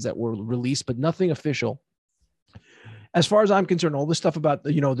deleted scenes that were released, but nothing official. As far as I'm concerned, all this stuff about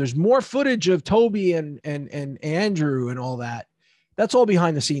there's more footage of Toby and Andrew and all that. That's all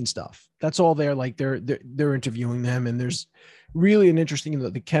behind the scenes stuff. That's all there. Like they're interviewing them, and there's really an interesting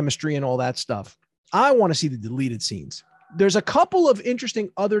the chemistry and all that stuff. I want to see the deleted scenes. There's a couple of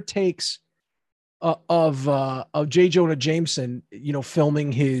interesting other takes of J. Jonah Jameson,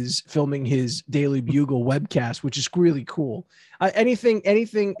 filming his Daily Bugle webcast, which is really cool. Anything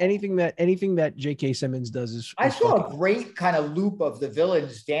that J.K. Simmons does is. I saw a great kind of loop of the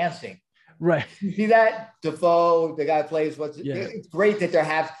villains dancing. Right. You see that? Defoe, the guy plays It's great that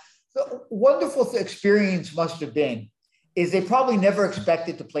the wonderful experience must have been is they probably never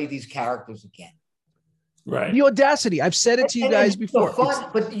expected to play these characters again. Right. The audacity. I've said it to you guys before.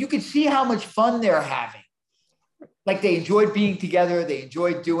 But you can see how much fun they're having. Like they enjoyed being together. They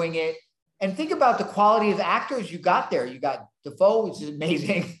enjoyed doing it. And think about the quality of actors you got there. You got Defoe, which is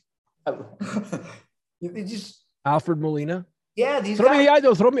amazing. You just Alfred Molina. Yeah, these throw me the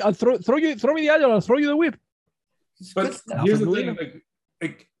idol. Throw me the idol. I'll throw you the whip. But here's the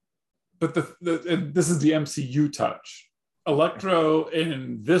thing. But this is the MCU touch. Electro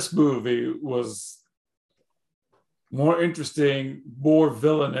in this movie was more interesting, more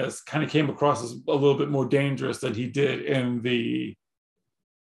villainous, kind of came across as a little bit more dangerous than he did in the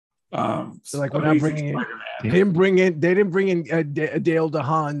so like we're not bringing in, they didn't bring in Dale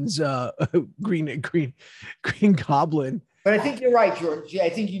DeHaan's Green Goblin. But I think you're right, George. I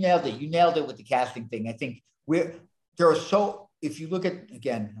think you nailed it. You nailed it with the casting thing. I think if you look at,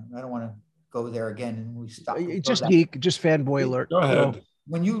 again, I don't want to go there again and we stop. Just fanboy alert. Go ahead.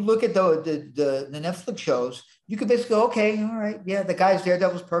 When you look at the Netflix shows, you could basically go, okay, all right, yeah, the guy's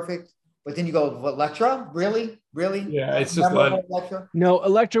Daredevil's perfect. But then you go, what, Elektra? Really? Yeah, it's just like Elektra? No,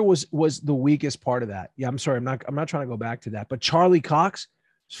 Elektra was the weakest part of that. Yeah, I'm sorry, I'm not trying to go back to that. But Charlie Cox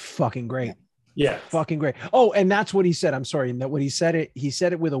is fucking great. Yeah, fucking great. Oh, and that's what he said. I'm sorry, and that when he said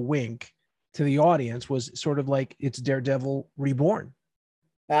it with a wink to the audience was sort of like it's Daredevil Reborn.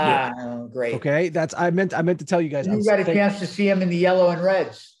 Great. Okay, I meant to tell you guys. You got a chance to see him in the yellow and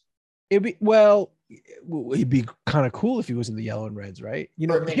reds. It'd be kind of cool if he was in the yellow and reds, right?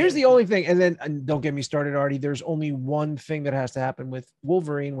 Here's the only thing, and don't get me started, Artie. There's only one thing that has to happen with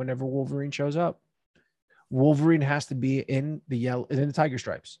Wolverine whenever Wolverine shows up. Wolverine has to be in the tiger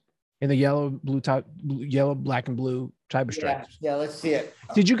stripes. in the yellow, black, and blue type of stripes. Yeah, let's see it.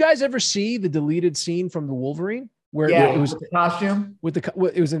 Did you guys ever see the deleted scene from the Wolverine where it was the costume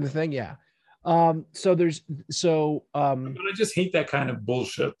it was in the thing? Yeah. But I just hate that kind of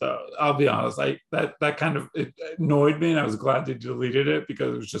bullshit, though. I'll be honest. That kind of it annoyed me, and I was glad they deleted it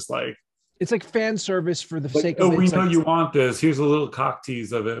because it was just like it's like fan service for the sake of. Oh, we know you want this. Here's a little cock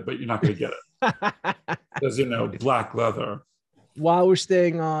tease of it, but you're not going to get it because black leather. While we're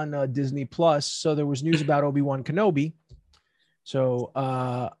staying on Disney Plus, so there was news about Obi-Wan Kenobi. So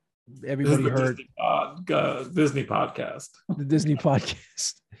everybody heard Disney podcast, the Disney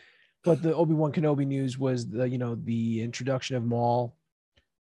podcast. But the Obi-Wan Kenobi news was the introduction of Maul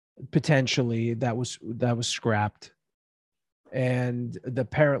potentially that was scrapped, and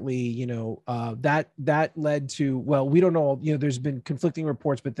apparently that led to, well, we don't know, there's been conflicting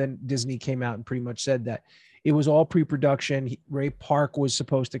reports, but then Disney came out and pretty much said that it was all pre-production. Ray Park was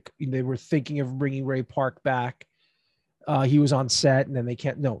supposed to, they were thinking of bringing Ray Park back. He was on set, and then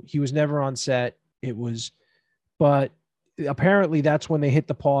he was never on set. But apparently that's when they hit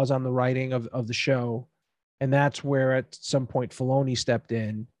the pause on the writing of the show. And that's where at some point Filoni stepped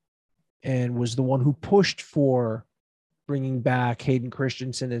in and was the one who pushed for bringing back Hayden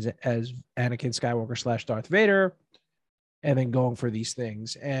Christensen as Anakin Skywalker / Darth Vader, and then going for these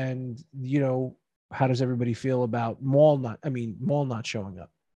things. And, how does everybody feel about Maul not showing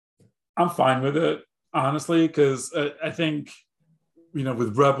up? I'm fine with it, honestly, because I think,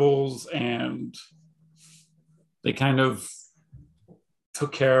 with Rebels, and they kind of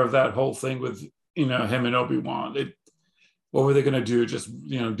took care of that whole thing with, him and Obi-Wan. What were they going to do? Just,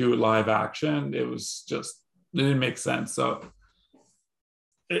 do it live action? It didn't make sense. So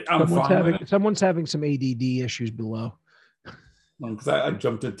someone's having some ADD issues below. Because I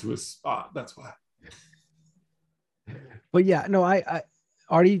jumped into a spot. That's why. But yeah, no,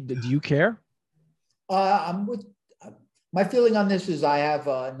 Artie, do you care? I'm with my feeling on this is I have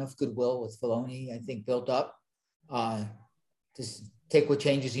enough goodwill with Filoni, I think, built up. Just take what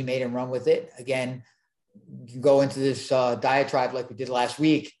changes he made and run with it. Again, you go into this diatribe like we did last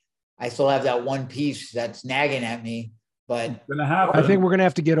week. I still have that one piece that's nagging at me, but I think we're gonna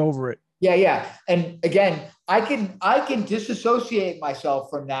have to get over it. Yeah. And again, I can disassociate myself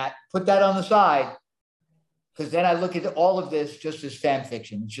from that, put that on the side. Because then I look at all of this just as fan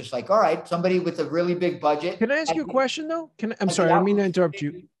fiction. It's just like, all right, somebody with a really big budget. Can I ask you a question, though? I'm sorry, I mean to interrupt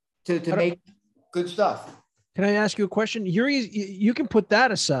you. To make good stuff. Can I ask you a question? You can put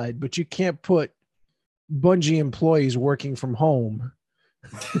that aside, but you can't put Bungie employees working from home.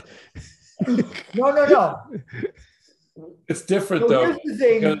 No. It's different, though. Here's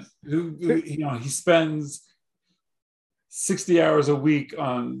the thing. He spends 60 hours a week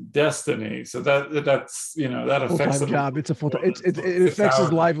on Destiny, so that's that affects full-time job. It's a full-time. It affects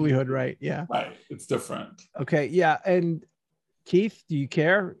his livelihood, right? Yeah, right. It's different. Okay, yeah. And Keith, do you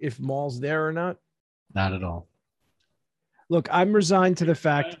care if Maul's there or not? Not at all. Look, I'm resigned to the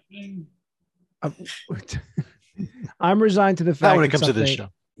fact. I'm resigned to the fact. Not when it comes to this show.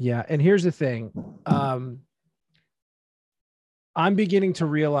 Yeah, and here's the thing. I'm beginning to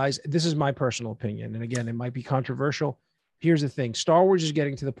realize, this is my personal opinion, and again, it might be controversial. Here's the thing. Star Wars is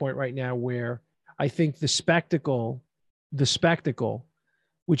getting to the point right now where I think the spectacle,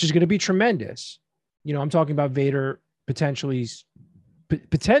 which is going to be tremendous. I'm talking about Vader potentially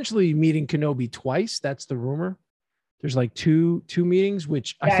meeting Kenobi twice. That's the rumor. There's like two meetings,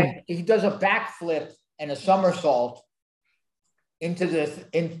 which I think he does a backflip and a somersault into this.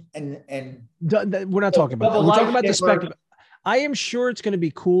 We're not talking about that. We're talking about the spectacle. I am sure it's going to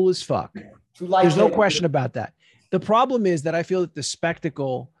be cool as fuck. There's no question about that. The problem is that I feel that the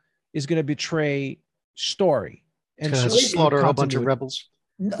spectacle is going to betray story and slaughter a bunch of rebels.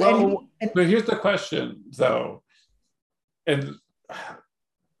 Well, but here's the question, though, and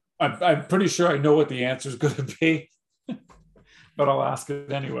I'm pretty sure I know what the answer is going to be, but I'll ask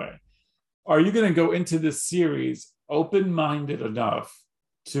it anyway. Are you going to go into this series open-minded enough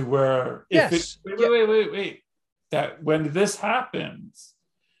to where wait, that when this happens,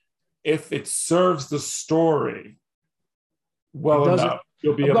 if it serves the story well enough,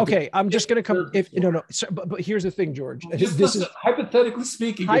 you'll be able okay, I'm just going to come. But here's the thing, George. This is hypothetically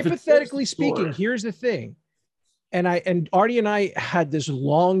speaking. Hypothetically speaking, here's the thing. And Artie and I had this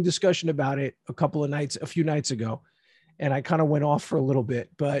long discussion about it a few nights ago, and I kind of went off for a little bit.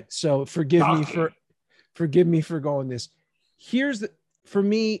 But so forgive me for going this. For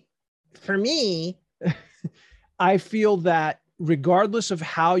me, I feel that regardless of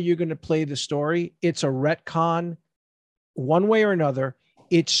how you're going to play the story, it's a retcon one way or another.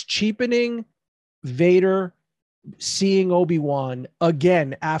 It's cheapening Vader seeing Obi-Wan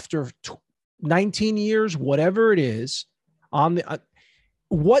again after 19 years, whatever it is, on the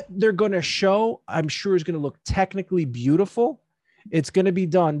what they're going to show, I'm sure is going to look technically beautiful. It's going to be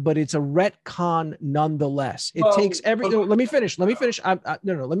done, but it's a retcon nonetheless. It takes every. Let me finish. Let me finish.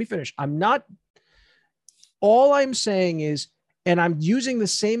 Let me finish. I'm not. All I'm saying is, and I'm using the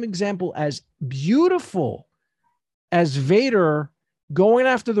same example, as beautiful as Vader going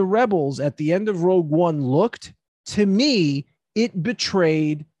after the rebels at the end of Rogue One looked, to me, it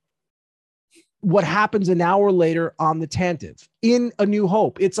betrayed what happens an hour later on the Tantive in A New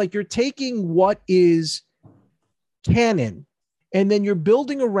Hope. It's like you're taking what is canon and then you're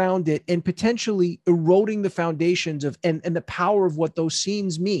building around it and potentially eroding the foundations of and the power of what those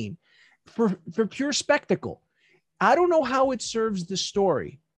scenes mean for pure spectacle. I don't know how it serves the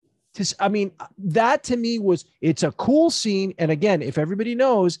story. I mean, that to me it's a cool scene. And again, if everybody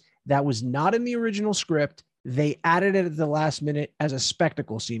knows, that was not in the original script. They added it at the last minute as a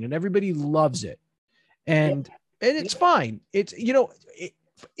spectacle scene, and everybody loves it. And it's fine. It's,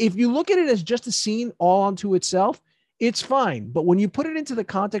 if you look at it as just a scene all unto itself, it's fine. But when you put it into the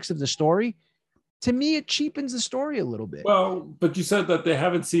context of the story, to me, it cheapens the story a little bit. Well, but you said that they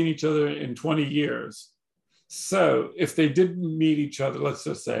haven't seen each other in 20 years. So if they didn't meet each other, let's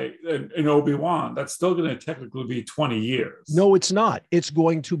just say in Obi-Wan, that's still going to technically be 20 years. No, it's not. It's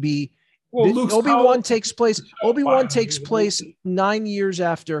going to be. Well, Obi-Wan takes place 9 years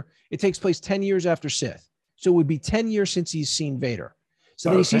after. It takes place 10 years after Sith. So it would be 10 years since he's seen Vader. So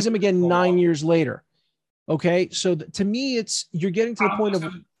then he sees him again 9 years later. Okay. So to me, you're getting to the point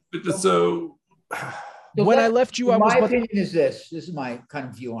of. So when I left you, my opinion is this is my kind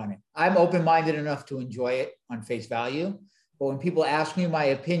of view on it. I'm open-minded enough to enjoy it on face value. But when people ask me my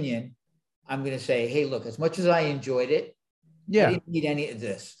opinion, I'm going to say, hey, look, as much as I enjoyed it, I didn't need any of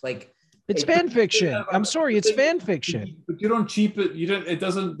this. Like, it's fan fiction. I'm sorry, it's fan fiction. But you don't cheap it. You don't. It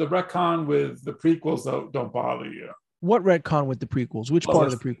doesn't. The retcon with the prequels don't bother you. What retcon with the prequels? Which part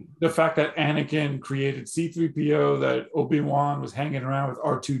of the prequel? The fact that Anakin created C-3PO, that Obi-Wan was hanging around with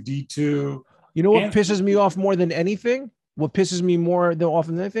R2-D2. You know what pisses me off more than anything? What pisses me more off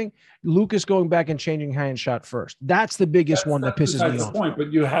than anything? Lucas going back and changing hand shot first. That's the biggest one that pisses me off. Point,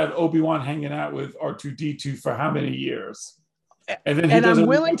 but you had Obi-Wan hanging out with R2-D2 for how many years? And I'm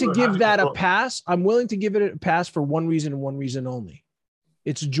willing to give that a pass. I'm willing to give it a pass for one reason and one reason only.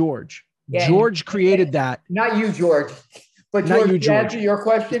 It's George. Yeah, George created that. Not you, George. But not George, you, to George. answer your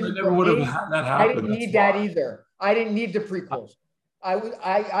question, I didn't need that either. I didn't need the prequels.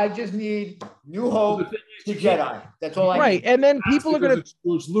 I just need New Hope to Jedi. That's all I need. Right. And then people are going to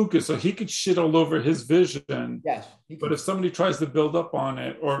George Lucas, so he could shit all over his vision. Yes. But if somebody tries to build up on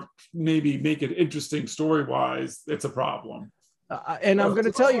it or maybe make it interesting story-wise, it's a problem. And I'm going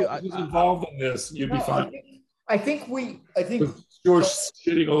to tell you, who's involved in this, you'd be fine. I think George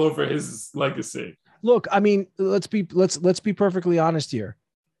shitting all over his legacy. Look, I mean, let's be perfectly honest here.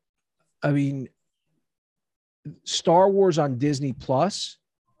 I mean, Star Wars on Disney Plus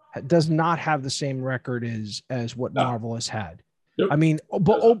does not have the same record as what Marvel has had. Nope. I mean,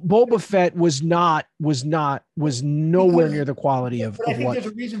 Boba Fett was nowhere near the quality of. But I think there's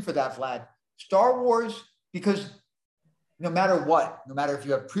a reason for that, Vlad. Star Wars, because no matter what, no matter if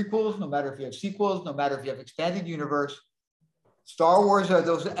you have prequels, no matter if you have sequels, no matter if you have expanded universe, Star Wars are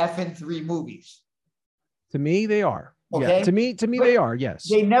those effing 3 movies. To me, they are. Okay. Yeah. To me, but they are. Yes.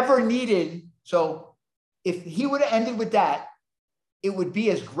 They never needed. So if he would have ended with that, it would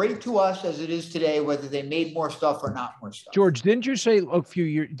be as great to us as it is today, whether they made more stuff or not more stuff. George, didn't you say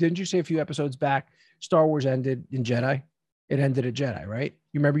a few episodes back, Star Wars ended in Jedi? It ended at Jedi, right?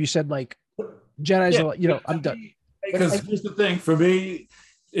 You remember you said like Jedi's, I'm done. Because here's the thing, for me,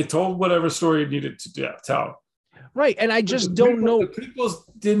 it told whatever story it needed to tell. Right. And I just don't know. The prequels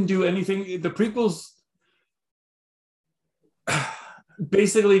didn't do anything. The prequels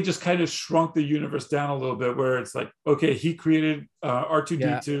basically just kind of shrunk the universe down a little bit, where it's like, okay, he created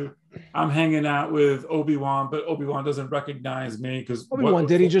R2-D2. Yeah. I'm hanging out with Obi-Wan, but Obi-Wan doesn't recognize me because Obi-Wan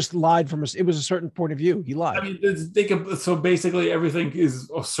did. He just lied from it was a certain point of view. He lied. I mean, so basically everything is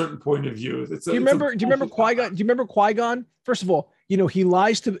a certain point of view. Do you remember Qui-Gon? Do you remember Qui-Gon? First of all, he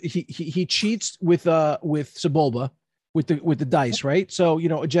lies to he cheats with Sebulba with the dice, right? So a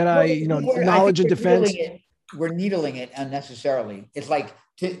Jedi, knowledge and defense. We're needling it unnecessarily. It's like,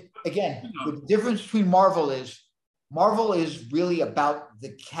 the difference between Marvel is really about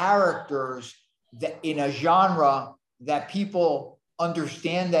the characters that in a genre that people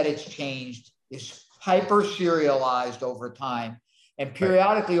understand that it's changed, is hyper serialized over time, and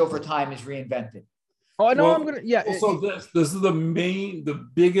periodically over time is reinvented. Oh, I know. Well, I'm gonna. Yeah. So this is the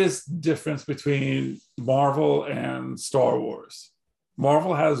biggest difference between Marvel and Star Wars.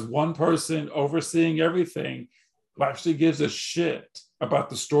 Marvel has one person overseeing everything who actually gives a shit about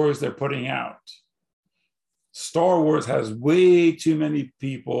the stories they're putting out. Star Wars has way too many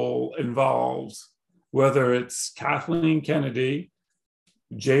people involved, whether it's Kathleen Kennedy,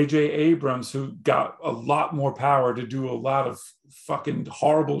 J.J. Abrams, who got a lot more power to do a lot of fucking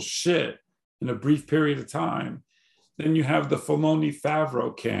horrible shit in a brief period of time. Then you have the Filoni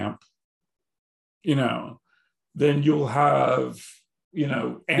Favreau camp, then you'll have,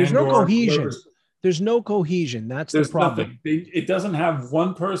 there's no cohesion. There's no cohesion. That's the problem. It doesn't have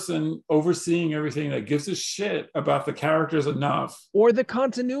one person overseeing everything that gives a shit about the characters enough. Or the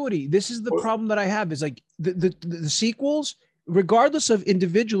continuity. This is the problem that I have is like the sequels, regardless of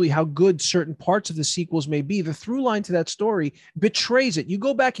individually how good certain parts of the sequels may be, the through line to that story betrays it. You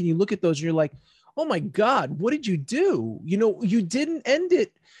go back and you look at those and you're like, oh my God, what did you do? You didn't end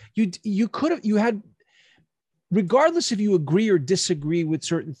it. You had, regardless if you agree or disagree with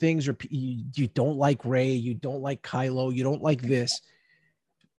certain things, or you don't like Rey, you don't like Kylo, you don't like this,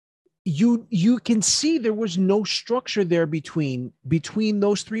 you can see there was no structure there between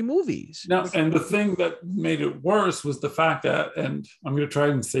those three movies. Now, and the thing that made it worse was the fact that, and I'm going to try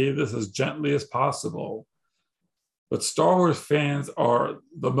and say this as gently as possible, but Star Wars fans are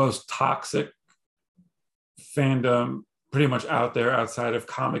the most toxic fandom pretty much out there outside of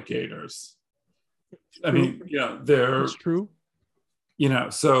comic gators. I mean, That's true.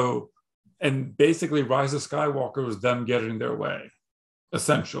 So, and basically Rise of Skywalker was them getting their way,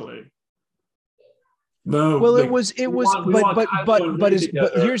 essentially. No, well, it was, but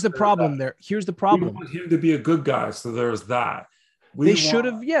here's the problem there. Here's the problem. We want him to be a good guy. So there's that. They should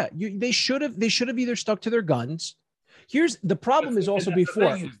have either stuck to their guns. Here's the problem is also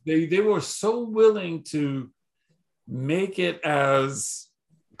before they were so willing to make it as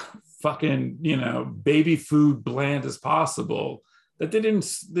fucking, baby food bland as possible that they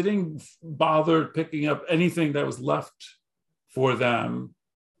didn't bother picking up anything that was left for them.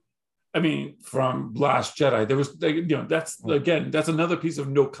 I mean, from Last Jedi, there was, that's another piece of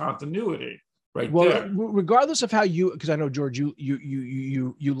no continuity, right? Well, there. Regardless of how because I know, George, you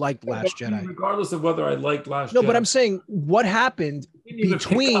liked Last Jedi. Regardless of whether I liked Last Jedi. No, but I'm saying what happened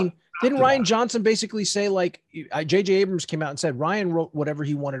between. Didn't Rian Johnson basically say, like, J.J. Abrams came out and said Ryan wrote whatever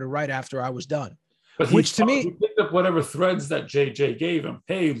he wanted to write after I was done? But he picked up whatever threads that JJ gave him.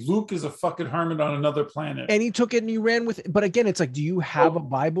 Hey, Luke is a fucking hermit on another planet. And he took it and he ran with it. But again, it's like, do you have a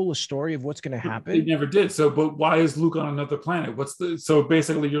Bible, a story of what's going to happen? He never did. So, but why is Luke on another planet? So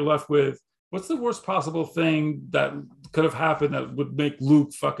basically you're left with, what's the worst possible thing that could have happened that would make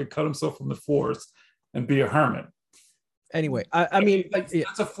Luke fucking cut himself from the Force and be a hermit? Anyway, I mean,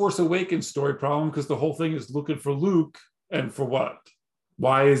 that's a Force Awakens story problem, because the whole thing is looking for Luke, and for what?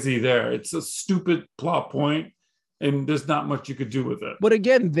 Why is he there? It's a stupid plot point, and there's not much you could do with it. But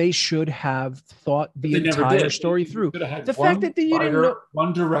again, they should have thought the entire story through. The fact that you didn't know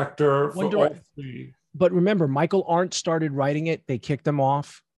one director for all three. But remember, Michael Arndt started writing it. They kicked him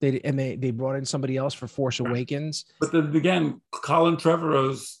off. They brought in somebody else for Force Awakens. But then again, Colin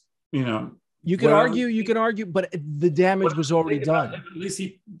Trevorrow's, You can argue, but the damage was already done. At least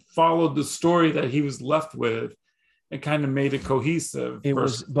he followed the story that he was left with and kind of made it cohesive. It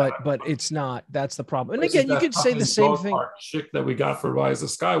was, but it's not. That's the problem. And again, you could say the same thing. Shit that we got for Rise of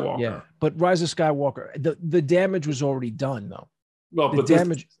Skywalker. Yeah, but Rise of Skywalker, the damage was already done, though. Well, but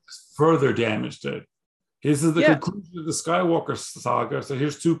damage further damaged it. This is the conclusion of the Skywalker saga. So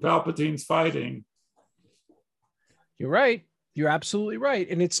here's two Palpatines fighting. You're right. You're absolutely right.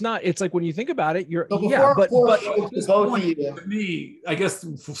 And it's like when you think about it, to me, I guess,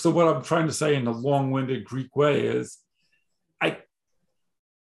 so what I'm trying to say in a long-winded Greek way is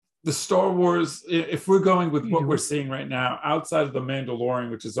the Star Wars, if we're going with what we're seeing right now, outside of the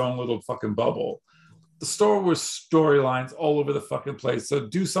Mandalorian, which is its own little fucking bubble, the Star Wars storylines all over the fucking place. So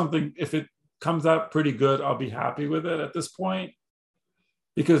do something. If it comes out pretty good, I'll be happy with it at this point.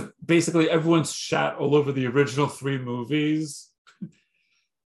 Because basically everyone's shat all over the original three movies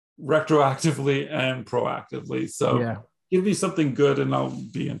retroactively and proactively. So give me something good and I'll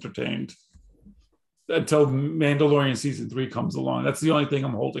be entertained until Mandalorian season 3 comes along. That's the only thing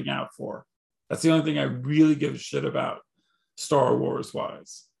I'm holding out for. That's the only thing I really give a shit about Star Wars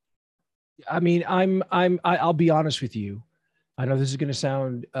wise. I mean, I'll be honest with you. I know this is going to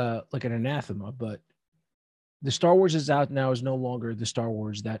sound like an anathema, but the Star Wars is out now is no longer the Star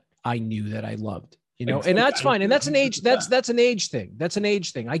Wars that I knew that I loved, and that's fine. And that's an age, that's an age thing. That's an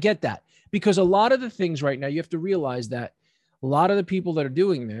age thing. I get that, because a lot of the things right now, you have to realize that a lot of the people that are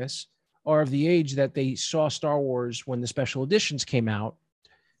doing this are of the age that they saw Star Wars when the special editions came out,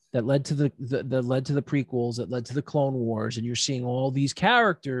 that led to the led to the prequels, that led to the Clone Wars, and you're seeing all these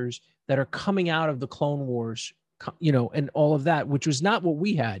characters that are coming out of the Clone Wars, you know, and all of that, which was not what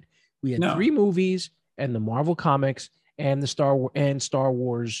we had. We had 3 movies and the Marvel comics and the Star Wars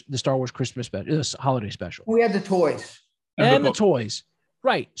Christmas special, holiday special. We had the toys and the toys.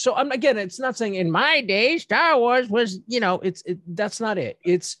 Right. So again, it's not saying in my day Star Wars was, you know, that's not it.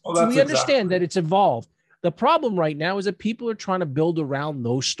 It's we understand that it's evolved. The problem right now is that people are trying to build around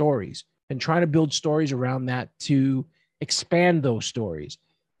those stories and trying to build stories around that to expand those stories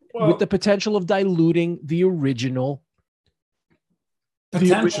with the potential of diluting the original.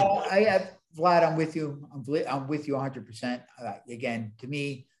 Vlad, I'm with you. I'm with you 100%. Again, to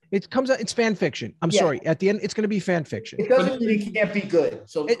me, it comes out. It's fan fiction. I'm sorry. At the end, it's going to be fan fiction. It doesn't mean it can't be good.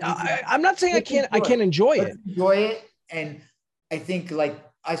 So I'm not saying I can't enjoy it. Enjoy it, and I think, like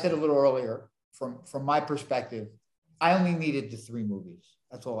I said a little earlier, from my perspective, I only needed the 3 movies.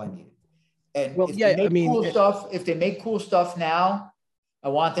 That's all I needed. And if they make cool stuff now, I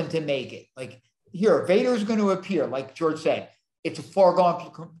want them to make it. Like here, Vader's going to appear. Like George said, it's a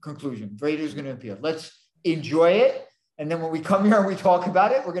foregone conclusion. Vader's going to appear. Let's enjoy it. And then when we come here and we talk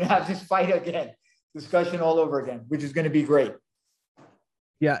about it, we're going to have this fight again, discussion all over again, which is going to be great.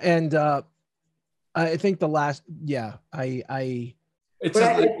 Yeah. And I think the last, I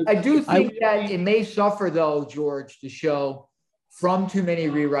do think that it may suffer, though, George, the show, from too many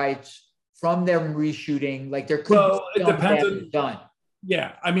rewrites, from them reshooting. Like there could be it depends on, done.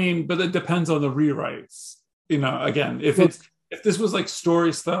 Yeah, I mean, but it depends on the rewrites. You know, again, if this was like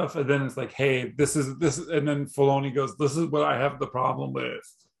story stuff, and then it's like, hey, this is, and then Filoni goes, this is what I have the problem with,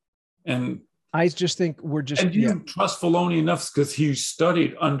 and I just think we're just. And you trust Filoni enough because he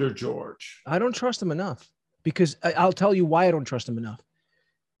studied under George. I don't trust him enough because I'll tell you why I don't trust him enough.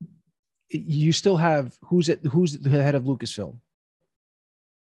 You still have who's the head of Lucasfilm.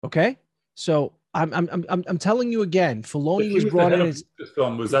 Okay, so I'm telling you again, Filoni was brought in as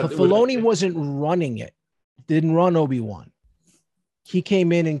Filoni wasn't running it, didn't run Obi-Wan. He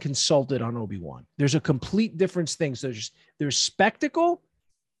came in and consulted on Obi-Wan. There's a complete difference thing. So there's spectacle,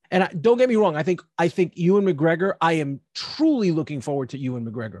 and don't get me wrong. I think Ewan McGregor. I am truly looking forward to Ewan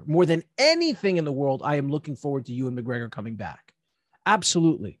McGregor more than anything in the world. I am looking forward to Ewan McGregor coming back.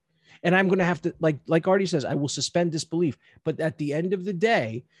 Absolutely. And I'm going to have to, like Artie says, I will suspend disbelief. But at the end of the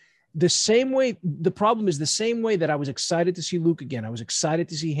day, the problem is the same way that I was excited to see Luke again. I was excited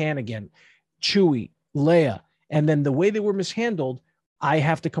to see Han again, Chewie, Leia. And then the way they were mishandled, I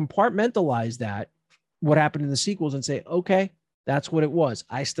have to compartmentalize that, what happened in the sequels, and say, okay, that's what it was.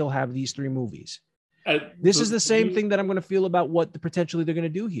 I still have these 3 movies. This is the same thing that I'm going to feel about what potentially they're going to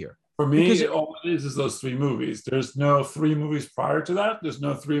do here. For me, all it is those 3 movies. There's no 3 movies prior to that. There's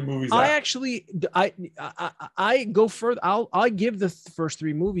no 3 movies. I go further. I give the first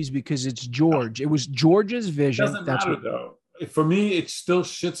 3 movies because it's George. It was George's vision. It doesn't matter though. For me, it still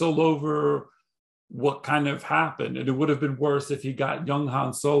shits all over what kind of happened, and it would have been worse if he got young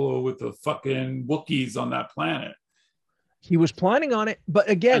Han Solo with the fucking Wookiees on that planet. He was planning on it, but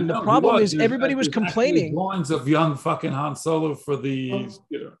again, the problem is everybody was complaining. Drawings of young fucking Han Solo for the.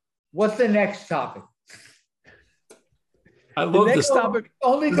 What's the next topic? I love this topic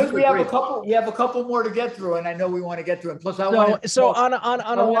only because we have a couple. We have a couple more to get through, and I know we want to get through it. Plus, on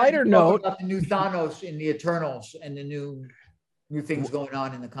a lighter note, about the new Thanos in the Eternals and the new things going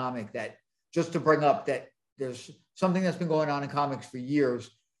on in the comic. That just to bring up that there's something that's been going on in comics for years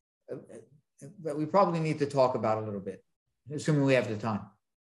that we probably need to talk about a little bit. Assuming we have the time.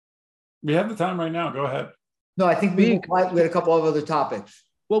 We have the time right now. Go ahead. No, I think we had a couple of other topics.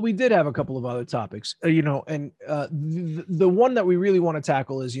 Well, we did have a couple of other topics, and the one that we really want to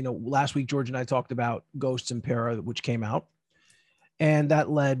tackle is, last week, George and I talked about Ghosts and Para, which came out, and that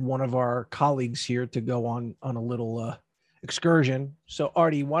led one of our colleagues here to go on a little excursion. So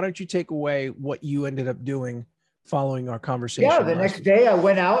Artie, why don't you take away what you ended up doing following our conversation? Yeah, the next day I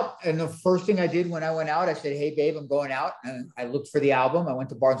went out, and the first thing I did when I went out, I said, "Hey, babe, I'm going out." And I looked for the album. I went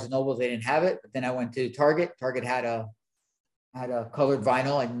to Barnes & Noble. They didn't have it. But then I went to Target. Target had a colored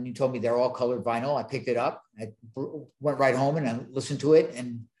vinyl, and you told me they're all colored vinyl. I picked it up. I went right home, and I listened to it,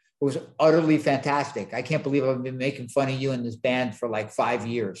 and it was utterly fantastic. I can't believe I've been making fun of you and this band for like 5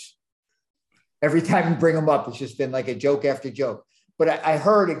 years. Every time you bring them up, it's just been like a joke after joke. But I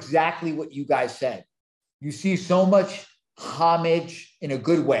heard exactly what you guys said. You see so much homage in a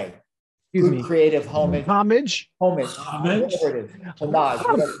good way. Good creative homage. Homage. Whatever it is.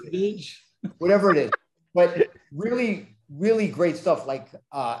 Homage. Whatever it is. But really, really great stuff. I'm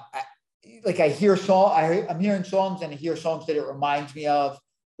hearing songs and I hear songs that it reminds me of.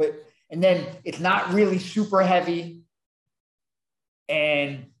 and then it's not really super heavy.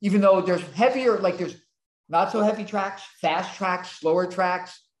 And even though there's heavier, like there's not so heavy tracks, fast tracks, slower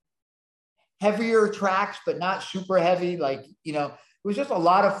tracks, heavier tracks, but not super heavy. Like, you know, it was just a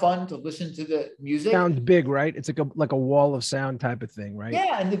lot of fun to listen to the music. Sounds big, right? It's like a wall of sound type of thing, right?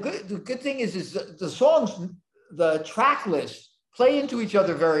 Yeah, and the good thing is the songs, the track list play into each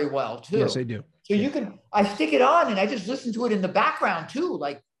other very well too. Yes, they do. So I stick it on and I just listen to it in the background too.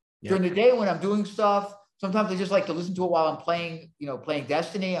 Like during the day when I'm doing stuff, sometimes I just like to listen to it while I'm playing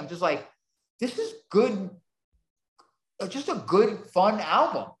Destiny. I'm just like, this is good. Just a good, fun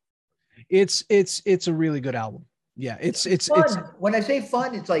album. It's a really good album. Yeah, it's fun. When I say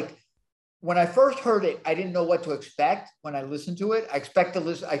fun, it's like when I first heard it, I didn't know what to expect. When I listened to it, I expect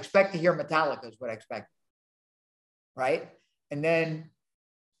to hear Metallica is what I expect. Right. And then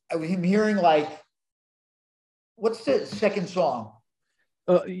I was hearing like, what's the second song?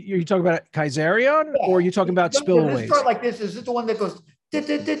 You're talking about Kaiserion, or are you talking about Spillaways? Does it start like this? Is it the one that goes?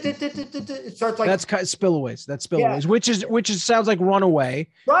 It starts like that's Spillaways. That's Spillaways, which sounds like Runaway.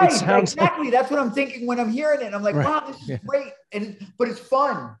 Right, exactly. That's what I'm thinking when I'm hearing it. I'm like, wow, this is great, but it's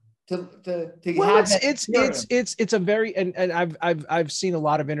fun to well, have. It's a very and I've seen a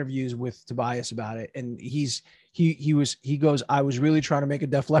lot of interviews with Tobias about it, and he goes, I was really trying to make a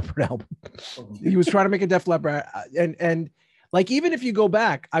Def Leppard album. He was trying to make a Def Leppard, and like, even if you go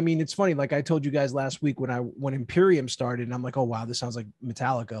back, I mean, it's funny. Like I told you guys last week when Imperium started, and I'm like, oh wow, this sounds like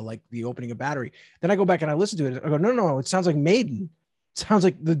Metallica, like the opening of Battery. Then I go back and I listen to it. I go, no, it sounds like Maiden. It sounds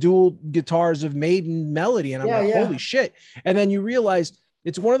like the dual guitars of Maiden melody, and I'm like, holy shit! And then you realize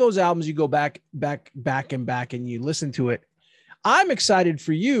it's one of those albums you go back, and you listen to it. I'm excited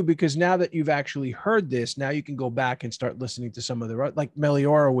for you because now that you've actually heard this, now you can go back and start listening to some of the, like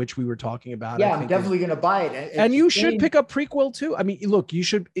Meliora, which we were talking about. Yeah, I'm definitely going to buy it. And you should pick up Prequel too. I mean, look, you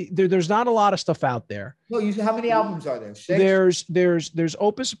should. There's not a lot of stuff out there. No, how many albums are there? 6? There's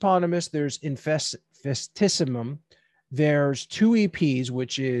Opus Eponymous. There's Infestissimum. There's 2 EPs,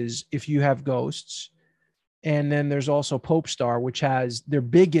 which is If You Have Ghosts, and then there's also Pope Star, which has their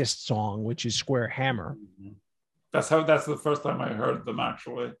biggest song, which is Square Hammer. Mm-hmm. That's the first time I heard them,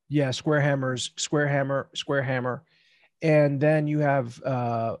 actually. Yeah, Square Hammer. And then you have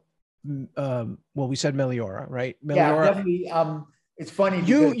well, we said Meliora, right? Meliora. Yeah, definitely. It's funny.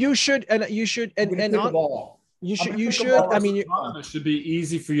 You should. I mean, it should be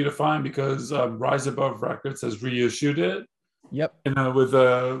easy for you to find because Rise Above Records has reissued it. Yep. And with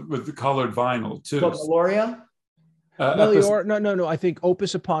the colored vinyl too. Meloria? Meliora, no. I think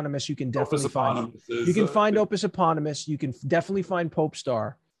Opus Eponymous you can definitely find. You can find Opus Eponymous. You can definitely find Pope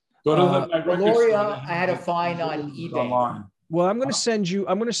Star. Go to Meloria, I had to find on eBay. Online. Well, I'm going to send you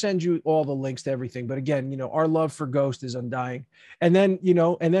all the links to everything. But again, our love for Ghost is undying. And then,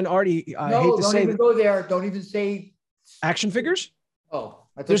 Artie, I hate to say, don't even go there. Don't even say action figures. Oh,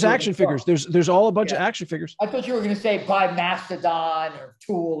 there's action figures. There's all a bunch of action figures. I thought you were going to say buy Mastodon or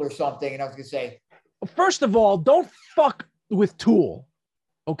Tool or something, and I was going to say. First of all, don't fuck with Tool,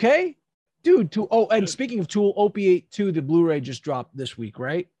 okay, dude. And speaking of Tool, Opiate 2, the Blu-ray just dropped this week,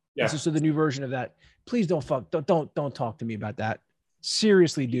 right? Yeah. This is the new version of that. Please don't talk to me about that.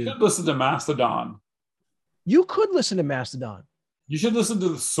 Seriously, dude. You should listen to Mastodon. You could listen to Mastodon. You should listen to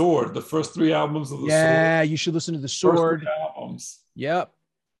The Sword, the first 3 albums of The Sword. Yeah, you should listen to The Sword. First 3 albums. Yep.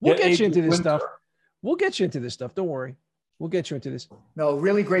 We'll get you into this stuff. We'll get you into this stuff. Don't worry. We'll get you into this. No,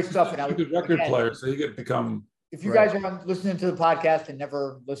 really great stuff. And a good record player, so you could become. If you guys are listening to the podcast and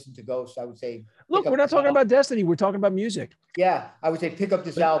never listened to Ghost, I would say. Look, we're not talking about Destiny. We're talking about music. Yeah, I would say pick up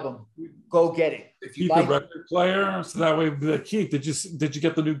this album. Go get it. If you like the record player, so that way, like, Keith, did you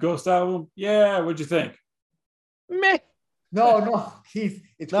get the new Ghost album? Yeah, what'd you think? Meh. No, Keith.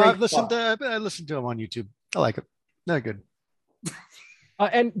 It's great. I listened to them on YouTube. I like it. They're good.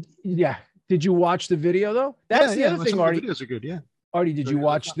 And yeah. Did you watch the video though? That's the other thing, Artie. The videos are good, yeah. Artie, did you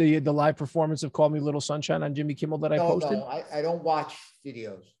watch the live performance of Call Me Little Sunshine on Jimmy Kimmel that I posted? No, I don't watch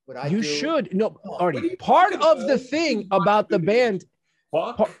videos, but you should. No, Artie, part of the thing about the band.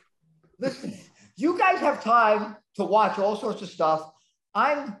 Listen, you guys have time to watch all sorts of stuff.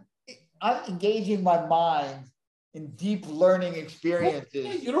 I'm engaging my mind in deep learning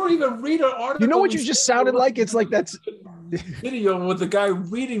experiences. You don't even read an article. You know what you just sounded like? It's like that's video with the guy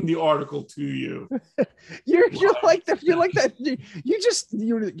reading the article to you. You're like that.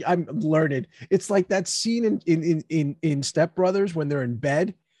 I'm learned. It's like that scene in Step Brothers when they're in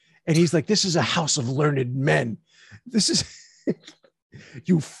bed, and he's like, "This is a house of learned men. This is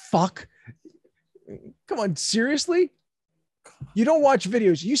you fuck. Come on, seriously? You don't watch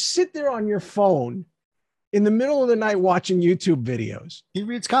videos. You sit there on your phone." in the middle of the night watching YouTube videos. He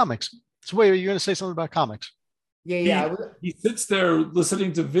reads comics. So wait, are you going to say something about comics? Yeah. He sits there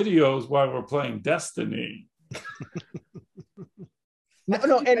listening to videos while we're playing Destiny.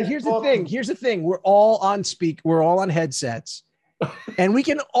 No, and here's the thing. We're all on headsets, and we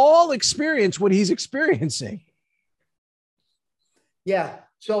can all experience what he's experiencing. Yeah.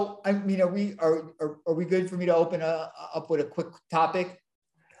 So I mean, are we good for me to open up with a quick topic?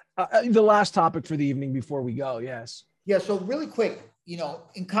 The last topic for the evening before we go. Yes. Yeah. So really quick,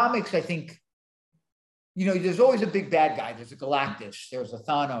 in comics, I think, there's always a big bad guy. There's a Galactus. There's a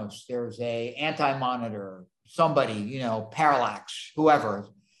Thanos. There's a Anti-Monitor. Somebody, Parallax, whoever.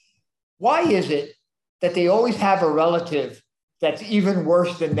 Why is it that they always have a relative that's even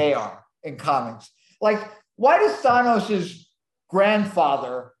worse than they are in comics? Like, why does Thanos'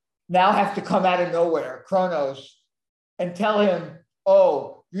 grandfather now have to come out of nowhere, Kronos, and tell him,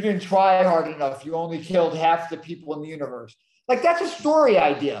 oh, you didn't try hard enough. You only killed half the people in the universe. Like, that's a story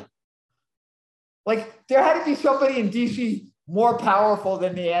idea. Like, there had to be somebody in DC more powerful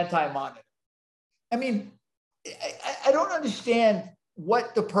than the Anti-Monitor. I mean, I don't understand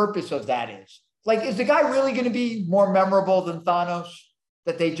what the purpose of that is. Like, is the guy really going to be more memorable than Thanos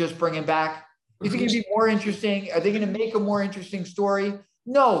that they just bring him back? Is it going to be more interesting? Are they going to make a more interesting story?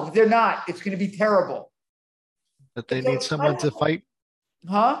 No, they're not. It's going to be terrible. But they need someone to fight.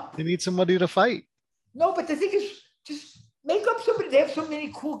 Huh? They need somebody to fight. No, but the thing is, just make up somebody. They have so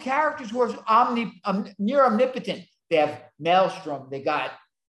many cool characters who are near omnipotent. They have Maelstrom. They got...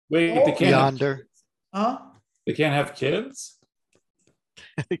 Wait, they can't Yonder. Huh? They can't have kids?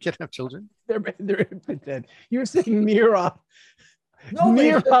 They can't have children. They're impotent. You're saying near omnipotent.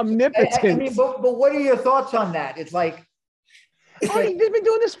 I mean, but what are your thoughts on that? It's like... they've been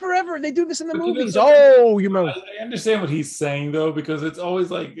doing this forever. They do this in the movies. You know. I understand what he's saying, though, because it's always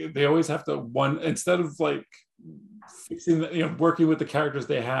like they always have to instead of like fixing, working with the characters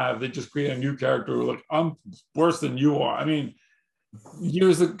they have, they just create a new character who like, I'm worse than you are. I mean,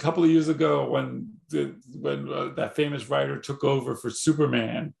 a couple of years ago when that famous writer took over for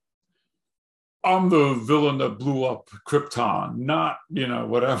Superman, I'm the villain that blew up Krypton, not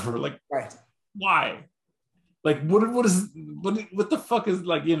whatever. Like, right? Why? Like, what the fuck is,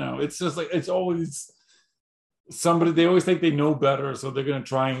 like, it's just like, it's always somebody, they always think they know better, so they're going to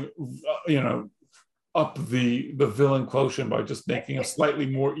try and up the villain quotient by just making him slightly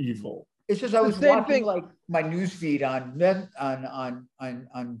more evil. It's just I was watching like my news feed on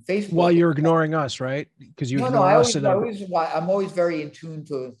Facebook while you're ignoring us, right? Because you ignore us. I'm always very in tune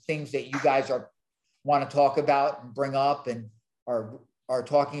to things that you guys want to talk about and bring up and are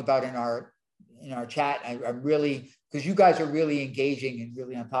talking about in our chat. I'm really, because you guys are really engaging and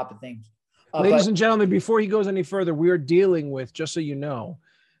really on top of things. Ladies and gentlemen, before he goes any further, we are dealing with, just so you know,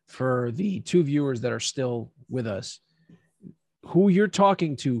 for the two viewers that are still with us, who you're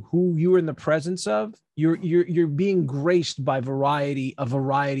talking to, who you're in the presence of, you're being graced by a Variety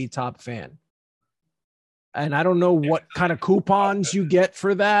top fan. And I don't know what kind of coupons you get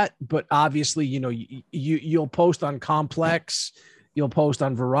for that, but obviously, you'll post on Complex, you'll post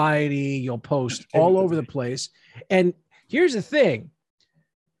on Variety, you'll post all over the place. And here's the thing.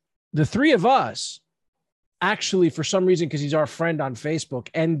 The three of us actually, for some reason, because he's our friend on Facebook,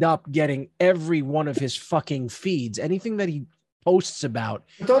 end up getting every one of his fucking feeds. Anything that he posts about,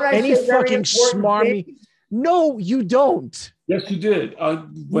 any fucking smarmy. No, you don't. Yes, you did.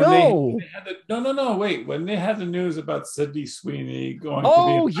 When they had the news about Sydney Sweeney going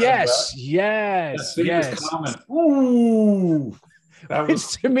to be yes. Comment. Ooh. Which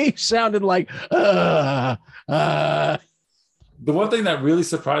to me sounded like The one thing that really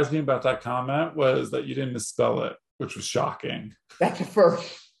surprised me about that comment was that you didn't misspell it, which was shocking. That's a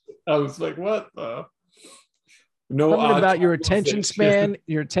first. I was like, what the? Something about your attention span,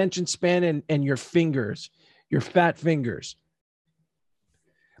 and your fingers, your fat fingers.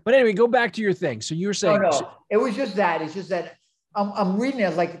 But anyway, go back to your thing. So you were saying... No, it was just that. It's just that I'm reading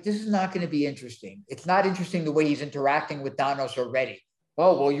it like, this is not going to be interesting. It's not interesting the way he's interacting with Thanos already.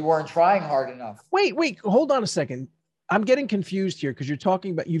 Oh, well, you weren't trying hard enough. Wait, hold on a second. I'm getting confused here because you're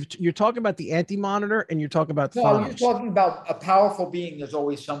talking about the Anti-Monitor and you're talking about Thanos. No, I'm just talking about a powerful being. There's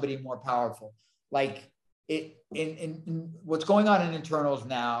always somebody more powerful. Like in what's going on in Internals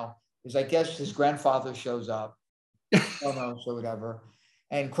now is, I guess his grandfather shows up, Kronos or whatever,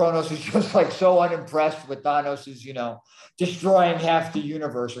 and Kronos is just like so unimpressed with Thanos's, destroying half the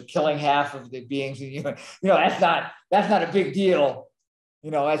universe or killing half of the beings in the universe. That's not a big deal.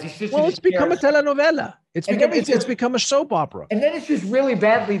 As he sits. Well, it's become a telenovela. It's become a soap opera. And then it's just really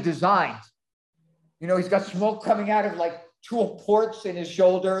badly designed. He's got smoke coming out of like two ports in his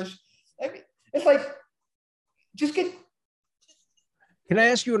shoulders. I mean, it's like, just get. Can I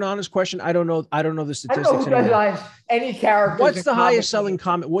ask you an honest question? I don't know the statistics. I don't know who designs any character. What's the highest selling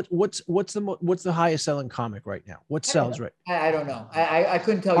comic? What's the highest selling comic right now? What sells right? I don't know. I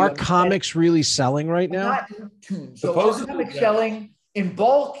couldn't tell you. Are comics really selling right now? Not in tune. So are comics selling in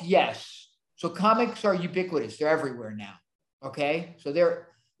bulk? Yes. So comics are ubiquitous. They're everywhere now. Okay. So they're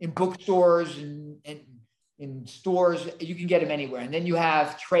in bookstores and in stores. You can get them anywhere. And then you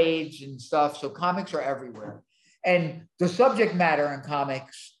have trades and stuff. So comics are everywhere. And the subject matter in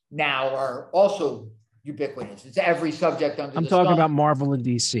comics now are also ubiquitous. It's every subject under I'm the talking sun. about Marvel and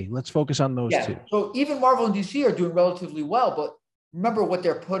DC. Let's focus on those two. So even Marvel and DC are doing relatively well, but remember what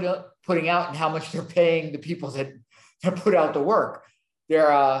they're putting out and how much they're paying the people that put out the work.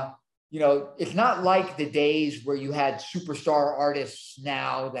 They're, it's not like the days where you had superstar artists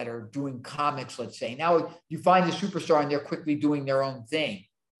now that are doing comics, let's say. Now you find the superstar and they're quickly doing their own thing.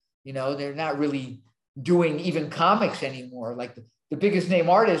 They're not really doing even comics anymore. Like the biggest name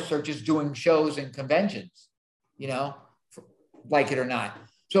artists are just doing shows and conventions, like it or not.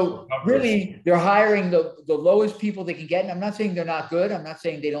 So really they're hiring the lowest people they can get. And I'm not saying they're not good. I'm not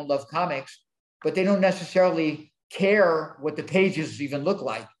saying they don't love comics, but they don't necessarily care what the pages even look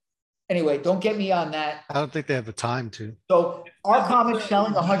like. Anyway, don't get me on that. I don't think they have the time to. So our comics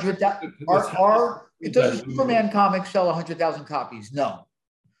selling 100,000, does a Superman comic sell 100,000 copies? No.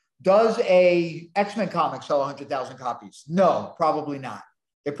 Does a X-Men comic sell 100,000 copies? No, probably not.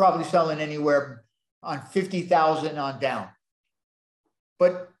 They're probably selling anywhere on 50,000 on down.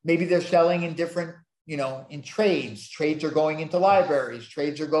 But maybe they're selling in different, in trades. Trades are going into libraries.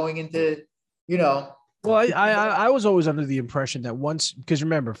 Trades are going into, Well, I was always under the impression that because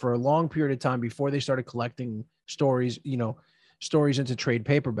remember, for a long period of time before they started collecting stories, stories into trade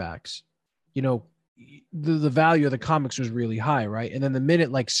paperbacks, the value of the comics was really high, right? And then the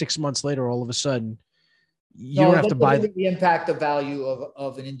minute, like 6 months later, all of a sudden, you don't have to buy the impact of value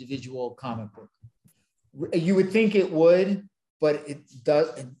of an individual comic book. You would think it would, but it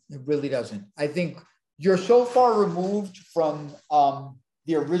really doesn't. I think you're so far removed from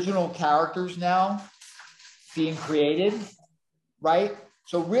the original characters now being created, right?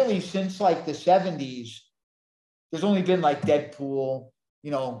 So really, since like the 70s, there's only been like Deadpool,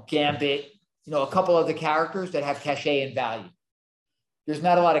 Gambit, a couple of the characters that have cachet and value. There's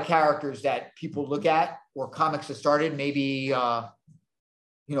not a lot of characters that people look at or comics that started. Maybe,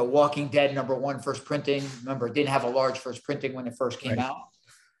 Walking Dead #1 first printing. Remember, it didn't have a large first printing when it first came out.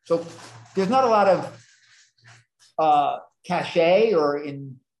 So there's not a lot of cachet or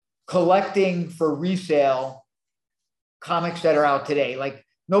in collecting for resale comics that are out today. Like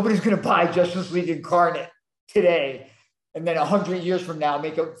nobody's going to buy Justice League Incarnate today and then 100 years from now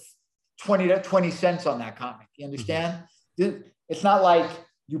make a 20 cents on that comic. You understand? Mm-hmm. It's not like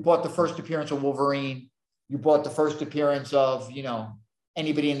you bought the first appearance of Wolverine, you bought the first appearance of,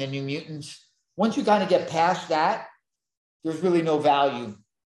 anybody in the New Mutants. Once you kind of get past that, there's really no value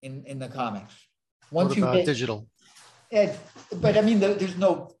in the comics. Once you get digital. Yeah, but I mean, there's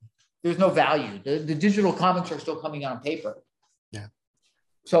no value. The digital comics are still coming out on paper. Yeah.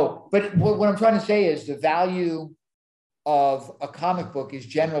 So, but what I'm trying to say is the value of a comic book is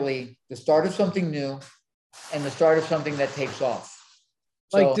generally the start of something new and the start of something that takes off.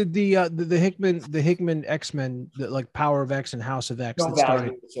 Like did the Hickman X-Men, like Power of X and House of X, no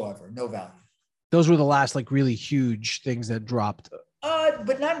value whatsoever. No value. Those were the last like really huge things that dropped.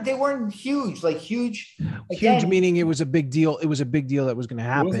 But they weren't huge. Like huge. Huge meaning it was a big deal. It was a big deal that was going to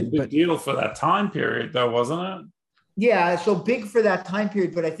happen. It was a big deal for that time period, though, wasn't it? Yeah, so big for that time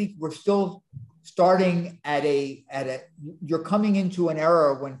period. But I think we're still starting at a. You're coming into an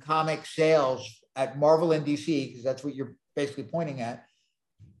era when comic sales at Marvel and DC, because that's what you're basically pointing at,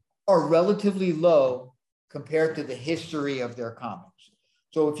 are relatively low compared to the history of their comics.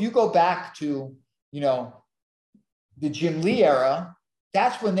 So if you go back to, the Jim Lee era,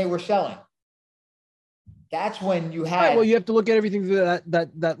 that's when they were selling. That's when you had. Right, well, you have to look at everything through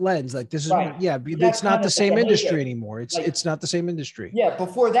that lens. Like this is, right. Yeah, it's not the same industry anymore. It's not the same industry. Yeah,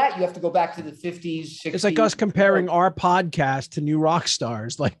 before that, you have to go back to the 50s, 60s. It's like us comparing our podcast to new rock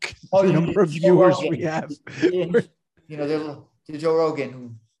stars, like the number of viewers we have. The Joe Rogan,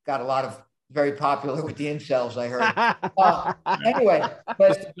 who got a lot of very popular with the incels, I heard. Anyway, but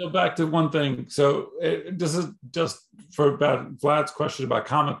just to go back to one thing. So this is just for about Vlad's question about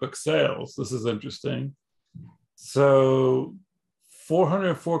comic book sales. This is interesting. So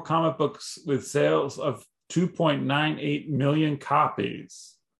 404 comic books with sales of 2.98 million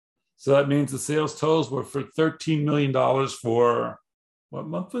copies. So that means the sales totals were for $13 million for, what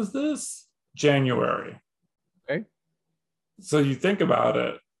month was this? January. Okay. So you think about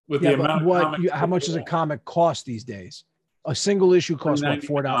it. with the amount of comics. How much does a comic cost these days? A single issue costs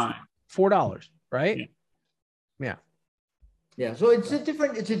what? $4, right? Yeah. So it's a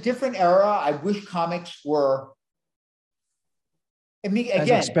different era. I wish comics were. I mean, again,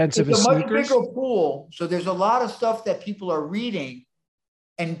 as expensive it's as a much sneakers. bigger pool. So there's a lot of stuff that people are reading,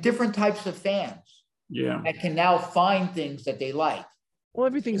 and different types of fans. Yeah. That can now find things that they like. Well,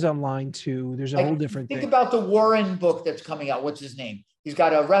 everything's online too. There's a whole different thing. Think about the Warren book that's coming out. What's his name? He's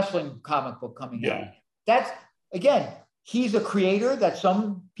got a wrestling comic book coming out. That's, again, he's a creator that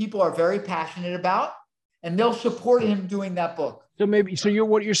some people are very passionate about, and they'll support him doing that book. So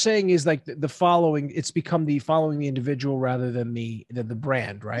what you're saying is like the following, it's become following the individual rather than the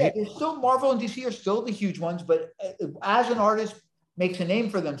brand, right? Yeah, there's still Marvel and DC are still the huge ones, but as an artist makes a name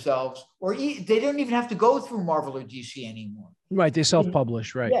for themselves, or they don't even have to go through Marvel or DC anymore. Right, they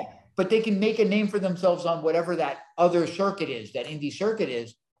self-publish, right? Yeah, but they can make a name for themselves on whatever that other circuit is, that indie circuit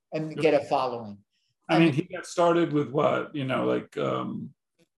is, and get a following. I mean, he got started with what,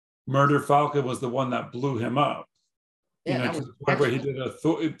 Murder Falcon was the one that blew him up. Yeah, to the point where he did a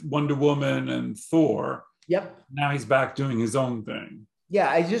Wonder Woman and Thor. Yep. Now he's back doing his own thing.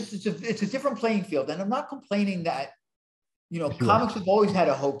 Yeah, it's a different playing field, and I'm not complaining that, comics have always had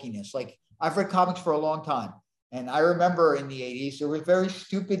a hokiness. Like, I've read comics for a long time, and I remember in the 80s there were very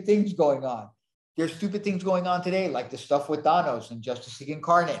stupid things going on. There's stupid things going on today, like the stuff with Thanos and Justice League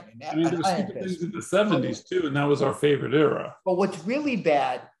Incarnate. There's stupid things in the 70s too, and that was our favorite era. But what's really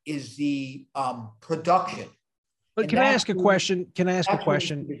bad is the production. But can I ask a question?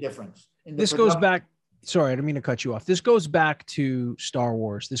 The difference. This goes back. Sorry, I didn't mean to cut you off. This goes back to Star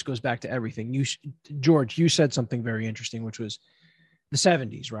Wars. This goes back to everything. George, you said something very interesting, which was the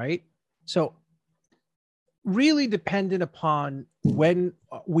 70s, right? So really dependent upon when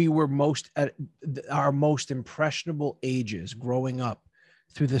we were most at our most impressionable ages growing up,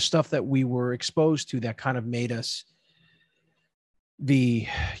 through the stuff that we were exposed to that kind of made us the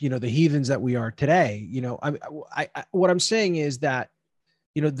heathens that we are today. What I'm saying is that,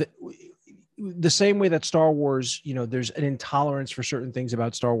 the same way that Star Wars, there's an intolerance for certain things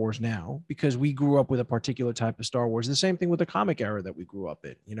about Star Wars now because we grew up with a particular type of Star Wars. The same thing with the comic era that we grew up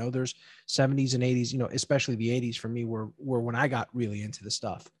in. There's 70s and 80s, especially the 80s for me were when I got really into the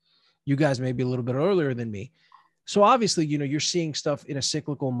stuff. You guys may be a little bit earlier than me. So obviously, you're seeing stuff in a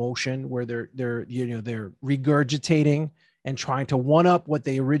cyclical motion where they're regurgitating and trying to one up what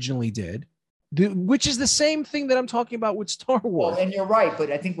they originally did, which is the same thing that I'm talking about with Star Wars. Well, and you're right,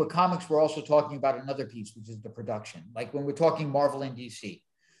 but I think with comics, we're also talking about another piece, which is the production. Like when we're talking Marvel and DC,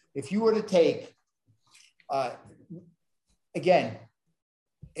 if you were to take, again,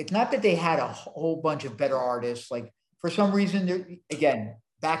 it's not that they had a whole bunch of better artists. Like for some reason, again,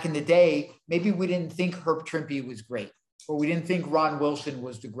 back in the day, maybe we didn't think Herb Trimpe was great, or we didn't think Ron Wilson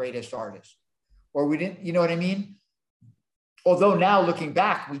was the greatest artist, or we didn't, you know what I mean? Although now looking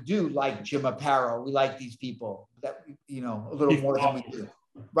back, we do like Jim Aparo. We like these people that, a little more than we do,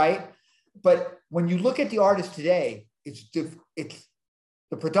 right? But when you look at the artists today, it's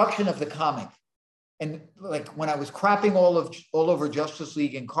the production of the comic. And like when I was crapping all over Justice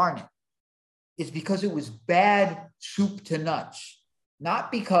League Incarnate, it's because it was bad soup to nuts,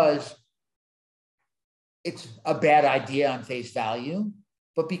 not because it's a bad idea on face value,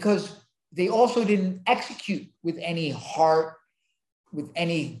 but because they also didn't execute with any heart, with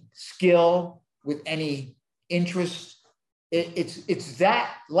any skill, with any interest. It's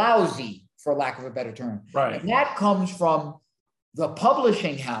that lousy, for lack of a better term. Right. And that comes from the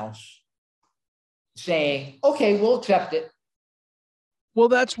publishing house saying, okay, we'll accept it. Well,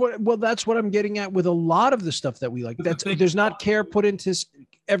 that's what I'm getting at with a lot of the stuff that we like. There's not care put into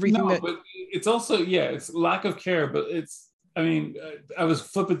everything. But it's also, it's lack of care, but I was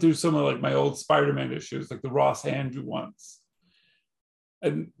flipping through some of like my old Spider-Man issues, like the Ross Andrew ones.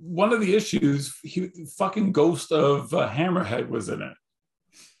 And one of the issues, fucking Ghost of Hammerhead was in it,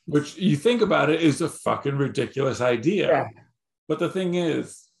 which you think about it is a fucking ridiculous idea. Yeah. But the thing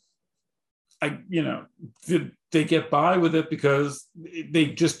is, did they get by with it because they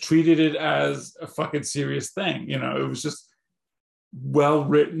just treated it as a fucking serious thing? It was just well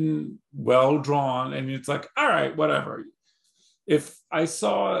written, well drawn, and it's like, all right, whatever. If I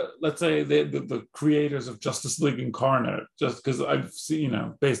saw, let's say, the creators of Justice League Incarnate, just because I've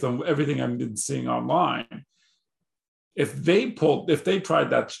seen, based on everything I've been seeing online, if they tried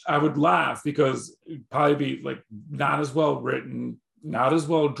that, I would laugh because it'd probably be like not as well written, not as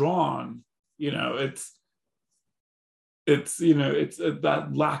well drawn. It's that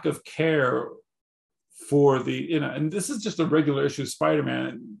lack of care for the, and this is just a regular issue of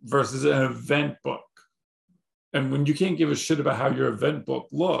Spider-Man versus an event book. And when you can't give a shit about how your event book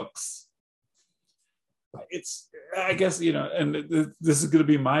looks, it's, I guess, you know, and this is going to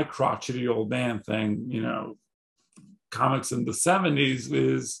be my crotchety old man thing, you know, comics in the 70s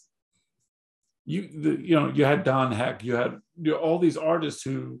is you had Don Heck, you had all these artists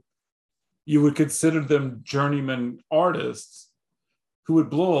who you would consider them journeyman artists who would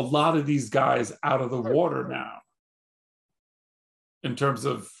blow a lot of these guys out of the water now in terms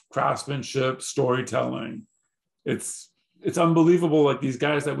of craftsmanship, storytelling. It's unbelievable. Like these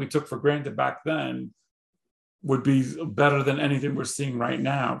guys that we took for granted back then would be better than anything we're seeing right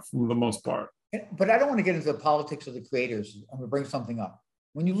now for the most part. But I don't want to get into the politics of the creators. I'm going to bring something up.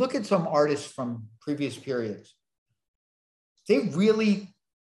 When you look at some artists from previous periods, they really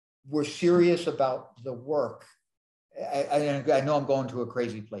were serious about the work. I know I'm going to a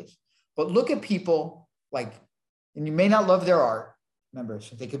crazy place, but look at people like, and you may not love their art, remember,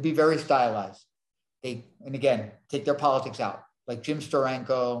 so they could be very stylized. And again, take their politics out, like Jim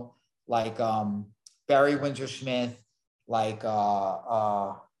Steranko, like Barry Windsor Smith, like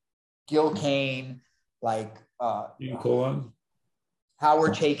Gil Kane, like Howard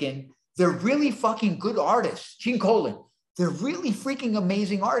Chaykin. They're really fucking good artists. Gene Colan. They're really freaking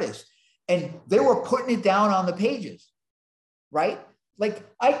amazing artists. And they were putting it down on the pages, right? Like,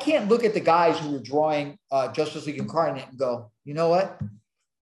 I can't look at the guys who were drawing Justice League Incarnate and go, you know what?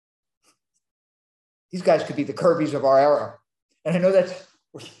 These guys could be the Kirbys of our era. And I know that's,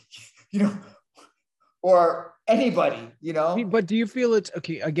 you know, or anybody, you know. But do you feel it's,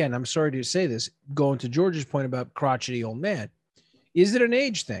 okay, again, I'm sorry to say this, going to George's point about crotchety old man. Is it an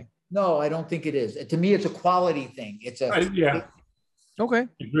age thing? No, I don't think it is. To me, it's a quality thing. It's a yeah. Okay,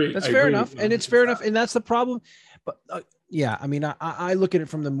 that's fair enough, and it's fair enough, and that's the problem. But yeah, I mean, I look at it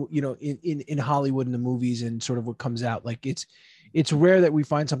from the, you know, in Hollywood and the movies and sort of what comes out. Like it's rare that we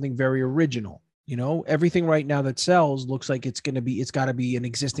find something very original. You know, everything right now that sells looks like it's got to be an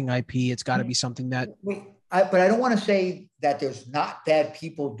existing IP. It's got to be something that. But I don't want to say that there's not bad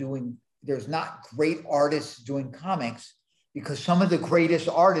people there's not great artists doing comics, because some of the greatest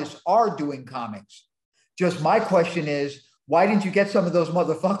artists are doing comics. Just my question is, why didn't you get some of those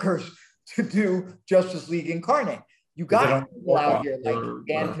motherfuckers to do Justice League Incarnate? You got people out here like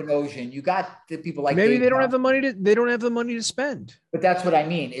Dan Panosian. You got the people like maybe they don't have the money to spend. But that's what I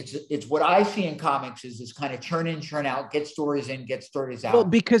mean. It's what I see in comics is this kind of churn in, churn out, get stories in, get stories out. Well,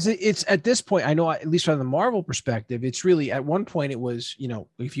 because it's at this point, I know, at least from the Marvel perspective, it's really, at one point it was, you know,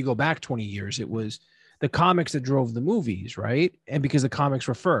 if you go back 20 years, it was the comics that drove the movies, right? And because the comics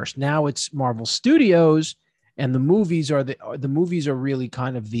were first. Now it's Marvel Studios, and the movies are really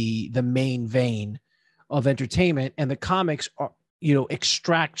kind of the main vein of entertainment, and the comics are, you know,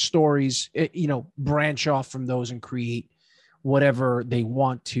 extract stories, you know, branch off from those and create whatever they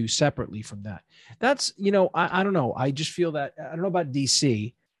want to separately from that. That's, you know, I don't know. I just feel that, I don't know about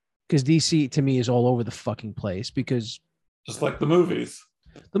DC, because DC to me is all over the fucking place, because just like the movies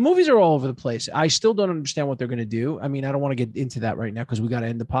are all over the place. I still don't understand what they're going to do. I mean, I don't want to get into that right now because we got to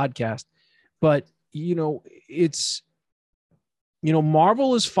end the podcast, but you know, it's, you know,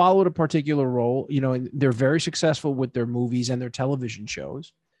 Marvel has followed a particular role, you know, and they're very successful with their movies and their television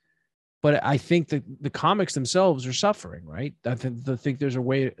shows. But I think that the comics themselves are suffering, right? I think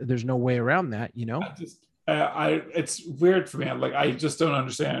there's no way around that, you know? It's weird for me. Like, I just don't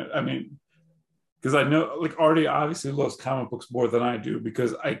understand it. I mean, because I know, like, Artie obviously loves comic books more than I do,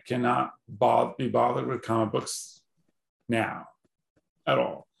 because I cannot be bothered with comic books now at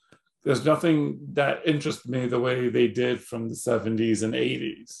all. There's nothing that interests me the way they did from the 70s and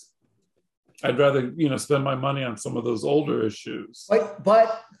 80s. I'd rather, you know, spend my money on some of those older issues.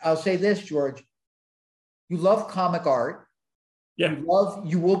 But I'll say this, George, you love comic art. Yeah.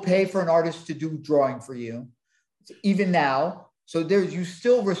 You will pay for an artist to do drawing for you, even now. So you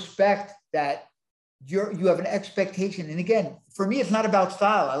still respect that you have an expectation. And again, for me, it's not about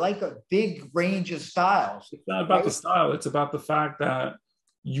style. I like a big range of styles. It's not about the style. It's about the fact that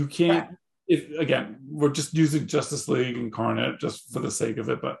you can't, again, we're just using Justice League Incarnate just for the sake of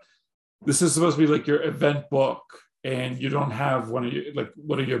it, but this is supposed to be like your event book, and you don't have one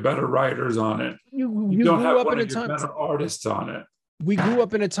of your better writers on it. You don't have one of your better artists on it. We grew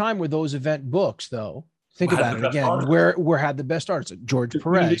up in a time where those event books, though, think about it again, where had the best artists, George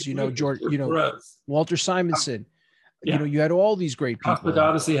Perez, Perez. Walter Simonson, you know, you had all these great people. Cosmic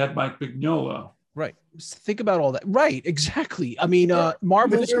Odyssey had Mike Mignola. Right. Think about all that. Right. Exactly. I mean,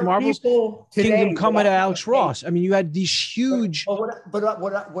 Marvel's Kingdom Come at Alex Ross. I mean, you had these huge. But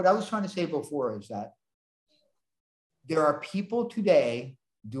what I was trying to say before is that there are people today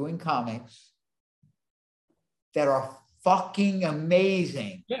doing comics that are fucking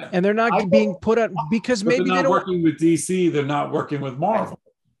amazing. Yeah. And they're not being put out because maybe they're not they don't working with DC. They're not working with Marvel.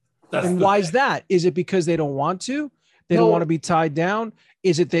 And why is that? Is it because they don't want to? They don't want to be tied down?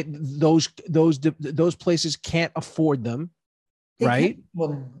 Is it that those places can't afford them? Right.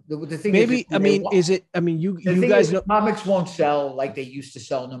 Well, the thing maybe is, you guys know comics won't sell like they used to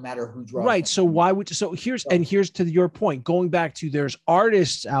sell no matter who draws. Right. So why would here's to your point, going back to there's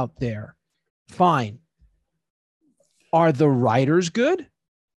artists out there. Fine. Are the writers good?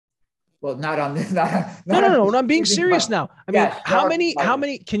 Well, not on this. No. I'm being serious now. I mean, how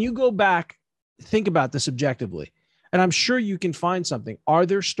many can you go back, think about this objectively? And I'm sure you can find something. Are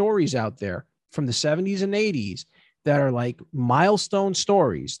there stories out there from the 70s and 80s that are like milestone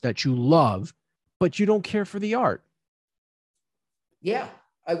stories that you love, but you don't care for the art? Yeah.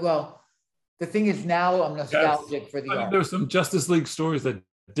 Well, the thing is now I'm nostalgic for the art. There's some Justice League stories that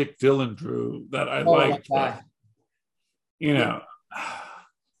Dick Dillon drew that I liked. You know.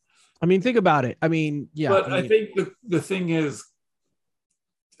 I mean, think about it. I mean, yeah. But I think the thing is,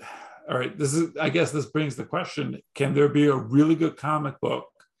 all right, I guess this brings the question, can there be a really good comic book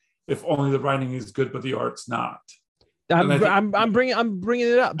if only the writing is good, but the art's not? I'm bringing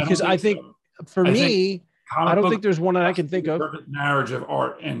it up because I think for me, I don't think there's one that I can think of. Perfect marriage of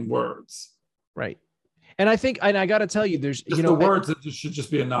art and words. Right. And I think, and I got to tell you, there's, just the words that should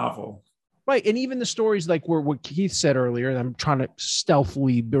just be a novel. Right. And even the stories like what Keith said earlier, and I'm trying to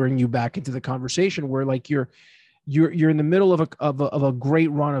stealthily bring you back into the conversation where like you're in the middle of a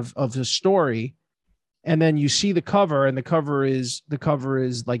great run of the story. And then you see the cover and the cover is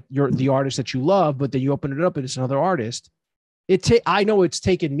like the artist that you love, but then you open it up and it's another artist. I know it's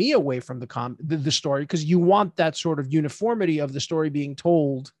taken me away from the story because you want that sort of uniformity of the story being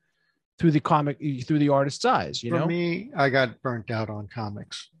told through the artist's eyes. For me, I got burnt out on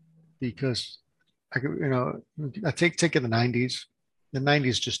comics because I take in the 90s. The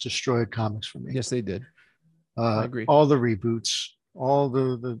 90s just destroyed comics for me. Yes, they did. I agree. All the reboots, all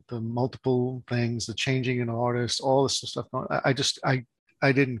the multiple things, the changing in artists, all this stuff.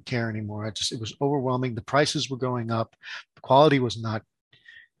 I didn't care anymore. It was overwhelming. The prices were going up. The quality was not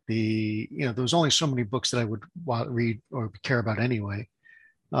there was only so many books that I would read or care about anyway.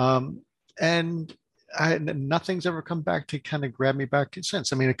 And nothing's ever come back to kind of grab me back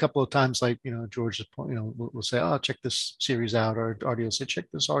since. I mean, a couple of times, like, George's point, we'll say, oh, check this series out, or Artie will say, check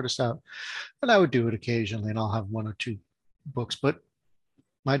this artist out. And I would do it occasionally, and I'll have one or two books. But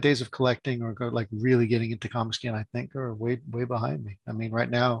my days of collecting or like really getting into comics again, I think, are way behind me. I mean, right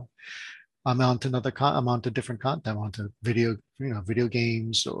now, I'm on to different content. I'm on to video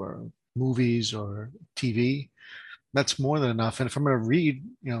games or movies or TV. That's more than enough. And if I'm going to read,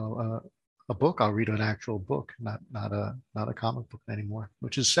 a book, I'll read an actual book, not a comic book anymore,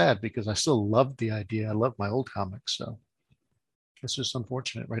 which is sad because I still love the idea. I love my old comics. So it's just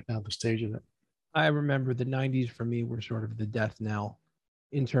unfortunate right now, the stage of it. I remember the 90s for me were sort of the death knell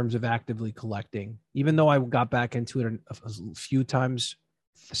in terms of actively collecting, even though I got back into it a few times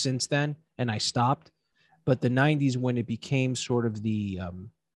since then and I stopped. But the 90s, when it became sort of the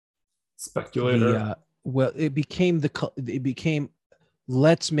speculator, it became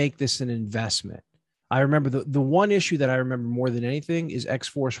let's make this an investment. I remember the one issue that I remember more than anything is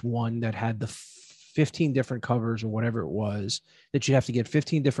X-Force 1 that had the 15 different covers or whatever it was that you have to get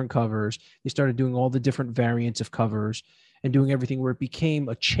 15 different covers. They started doing all the different variants of covers and doing everything where it became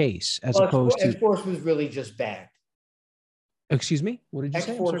a chase opposed to X-Force was really just bagged. Excuse me? What did you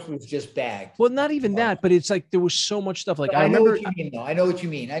say? X-Force was just bagged. Well, not even that, but it's like there was so much stuff. Like I remember what you mean, though. I know what you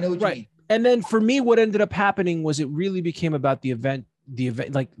mean. And then for me, what ended up happening was it really became about the event,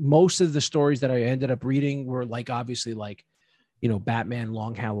 like most of the stories that I ended up reading were like, obviously like, Batman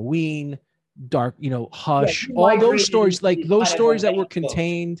Long Halloween, Dark, Hush, all those stories, like those stories that were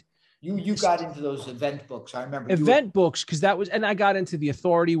contained. You got into those event books. I remember books. Cause that was, and I got into the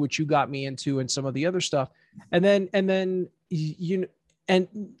Authority, which you got me into, and some of the other stuff. And then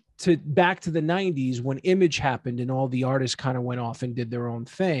back to the 90s when Image happened and all the artists kind of went off and did their own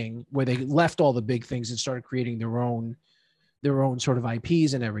thing where they left all the big things and started creating their own sort of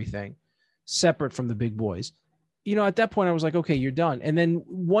IPs and everything separate from the big boys. At that point I was like, okay, you're done. And then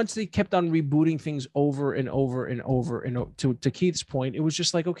once they kept on rebooting things over and over and over and to Keith's point, it was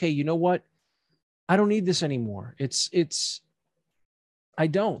just like, okay, you know what? I don't need this anymore.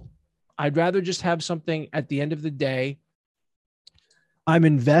 I'd rather just have something at the end of the day. I'm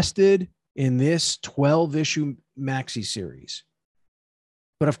invested in this 12-issue maxi series,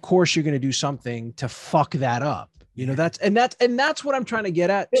 but of course you're going to do something to fuck that up. That's what I'm trying to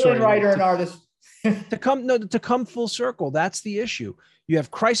get at. Writer and artist to come full circle. That's the issue. You have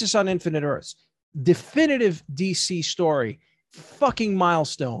Crisis on Infinite Earths. definitive DC story, fucking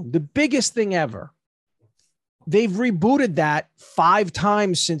milestone, the biggest thing ever. They've rebooted that 5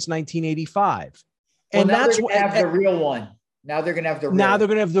 times since 1985. Well, and that's what have the real one. Now they're going to have the real now they're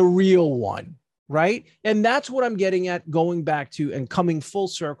going to have the real one, right? And that's what I'm getting at, going back to and coming full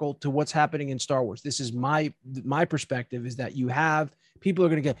circle to what's happening in Star Wars. This is my perspective, is that you have people are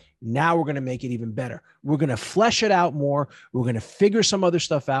going to get, now we're going to make it even better. We're going to flesh it out more. We're going to figure some other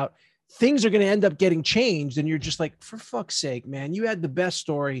stuff out. Things are going to end up getting changed. And you're just like, for fuck's sake, man, you had the best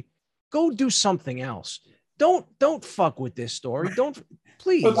story. Go do something else. Don't fuck with this story. Don't,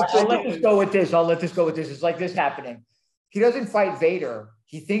 please. I'll let this go with this. It's like this happening. He doesn't fight Vader.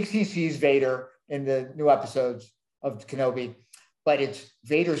 He thinks he sees Vader in the new episodes of Kenobi, but it's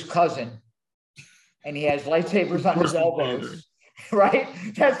Vader's cousin. And he has lightsabers on his elbows. Right?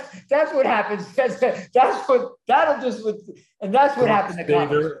 That's what happens. That's what happens to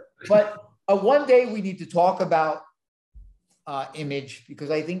comics. But one day we need to talk about Image,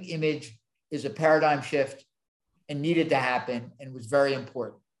 because I think Image is a paradigm shift and needed to happen and was very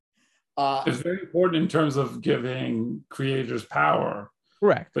important. It's very important in terms of giving creators power.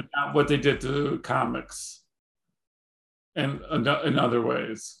 Correct. But not what they did to comics and in other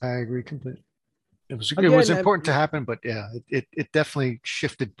ways. I agree completely. It was important to happen, but yeah, it definitely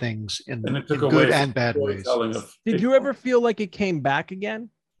shifted things in good and bad ways. Did you ever feel like it came back again?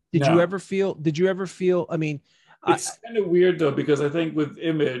 Did you ever feel, I mean, it's kind of weird though, because I think with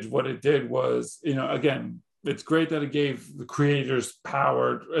Image, what it did was, again, it's great that it gave the creators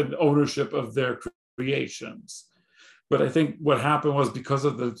power and ownership of their creations. But I think what happened was, because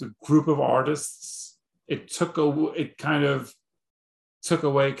of the group of artists, it kind of took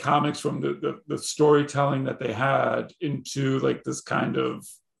away comics from the storytelling that they had into like this kind of,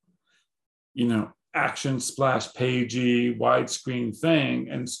 action splash pagey widescreen thing,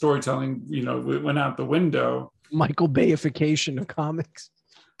 and storytelling, went out the window. Michael Bayification of comics.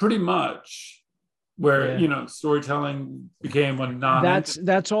 Pretty much. Where, storytelling became a non.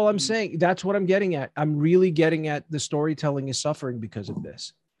 That's all I'm saying. That's what I'm getting at. I'm really getting at the storytelling is suffering because of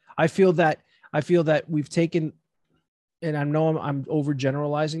this. I feel that we've taken, and I know I'm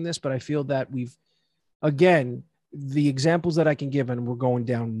overgeneralizing this, but I feel that we've, again, the examples that I can give, and we're going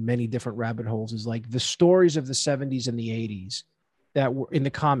down many different rabbit holes, is like the stories of the 70s and the 80s that were in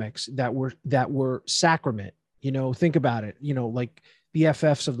the comics that were sacrament. Think about it, like the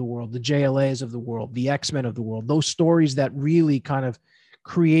FFs of the world, the JLAs of the world, the X-Men of the world, those stories that really kind of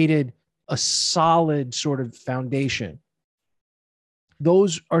created a solid sort of foundation.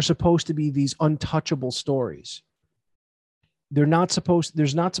 Those are supposed to be these untouchable stories. There's not supposed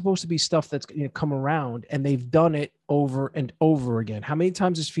to be stuff that's going to come around, and they've done it over and over again. How many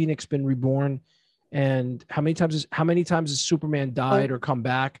times has Phoenix been reborn? And how many times has Superman died or come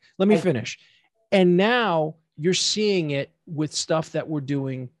back? Let me finish. And now you're seeing it with stuff that we're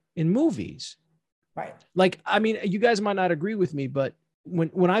doing in movies. Right. Like, I mean, you guys might not agree with me, but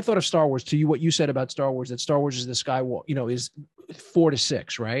when I thought of Star Wars, to you, what you said about Star Wars, that Star Wars is the Skywalker, is 4 to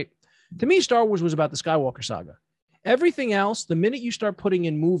 6, right? To me, Star Wars was about the Skywalker saga. Everything else, the minute you start putting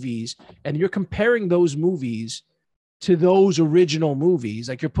in movies and you're comparing those movies to those original movies,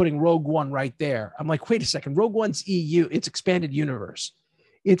 like you're putting Rogue One right there. I'm like, wait a second, Rogue One's EU, it's expanded universe.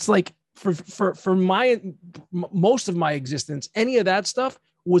 It's like for most of my existence, any of that stuff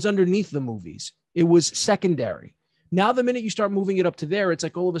was underneath the movies. It was secondary. Now, the minute you start moving it up to there, it's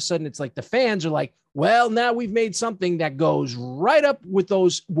like all of a sudden it's like the fans are like, well, now we've made something that goes right up with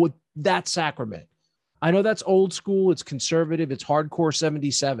that sacrament. I know that's old school. It's conservative. It's hardcore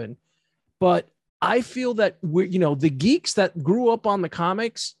 77. But I feel that the geeks that grew up on the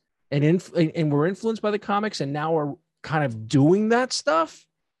comics and were influenced by the comics and now are kind of doing that stuff,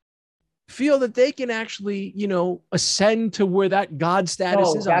 feel that they can actually, ascend to where that God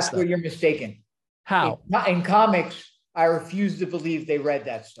status is. That's where you're mistaken. How? In comics, I refuse to believe they read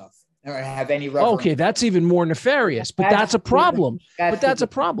that stuff or have any reference. Okay, that's even more nefarious, but that's a problem. But that's a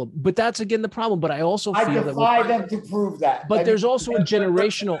problem. But that's again the problem. But I also feel I defy them to prove that. But there's also a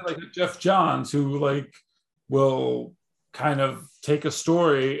generational, like Jeff Johns, who will kind of take a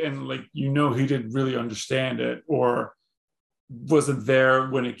story and he didn't really understand it or wasn't there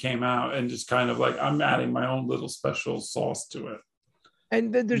when it came out, and just kind of I'm adding my own little special sauce to it.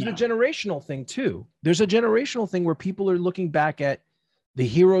 And then there's the generational thing too. There's a generational thing where people are looking back at the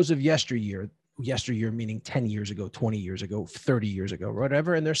heroes of yesteryear meaning 10 years ago, 20 years ago, 30 years ago,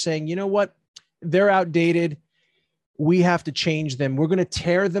 whatever. And they're saying, you know what? They're outdated. We have to change them. We're going to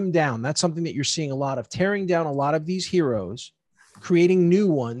tear them down. That's something that you're seeing a lot of, tearing down a lot of these heroes, creating new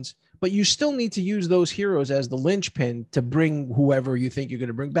ones, but you still need to use those heroes as the linchpin to bring whoever you think you're going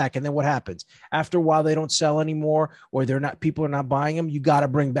to bring back. And then what happens after a while? They don't sell anymore, or people are not buying them. You got to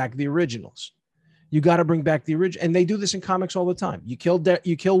bring back the originals. You got to bring back the original. And they do this in comics all the time. You kill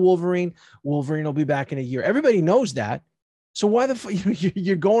Wolverine. Wolverine will be back in a year. Everybody knows that. So why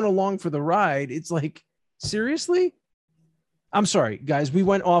you're going along for the ride? It's like, seriously? I'm sorry, guys. We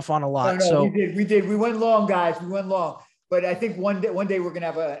went off on a lot. No, we did. We went long, guys. We went long. But I think one day we're going to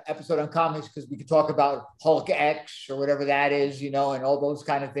have an episode on comics because we could talk about Hulk X or whatever that is, and all those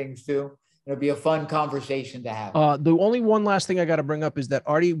kind of things too. It'll be a fun conversation to have. The only one last thing I got to bring up is that,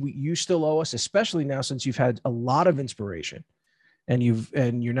 Artie, you still owe us, especially now since you've had a lot of inspiration and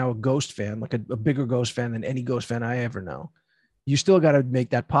you're now a Ghost fan, like a bigger Ghost fan than any Ghost fan I ever know. You still got to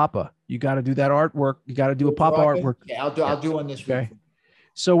make that Papa. You got to do that artwork. You got to do a Papa artwork. Yeah, I'll do one this week.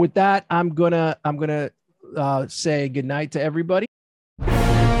 So with that, I'm gonna say goodnight to everybody.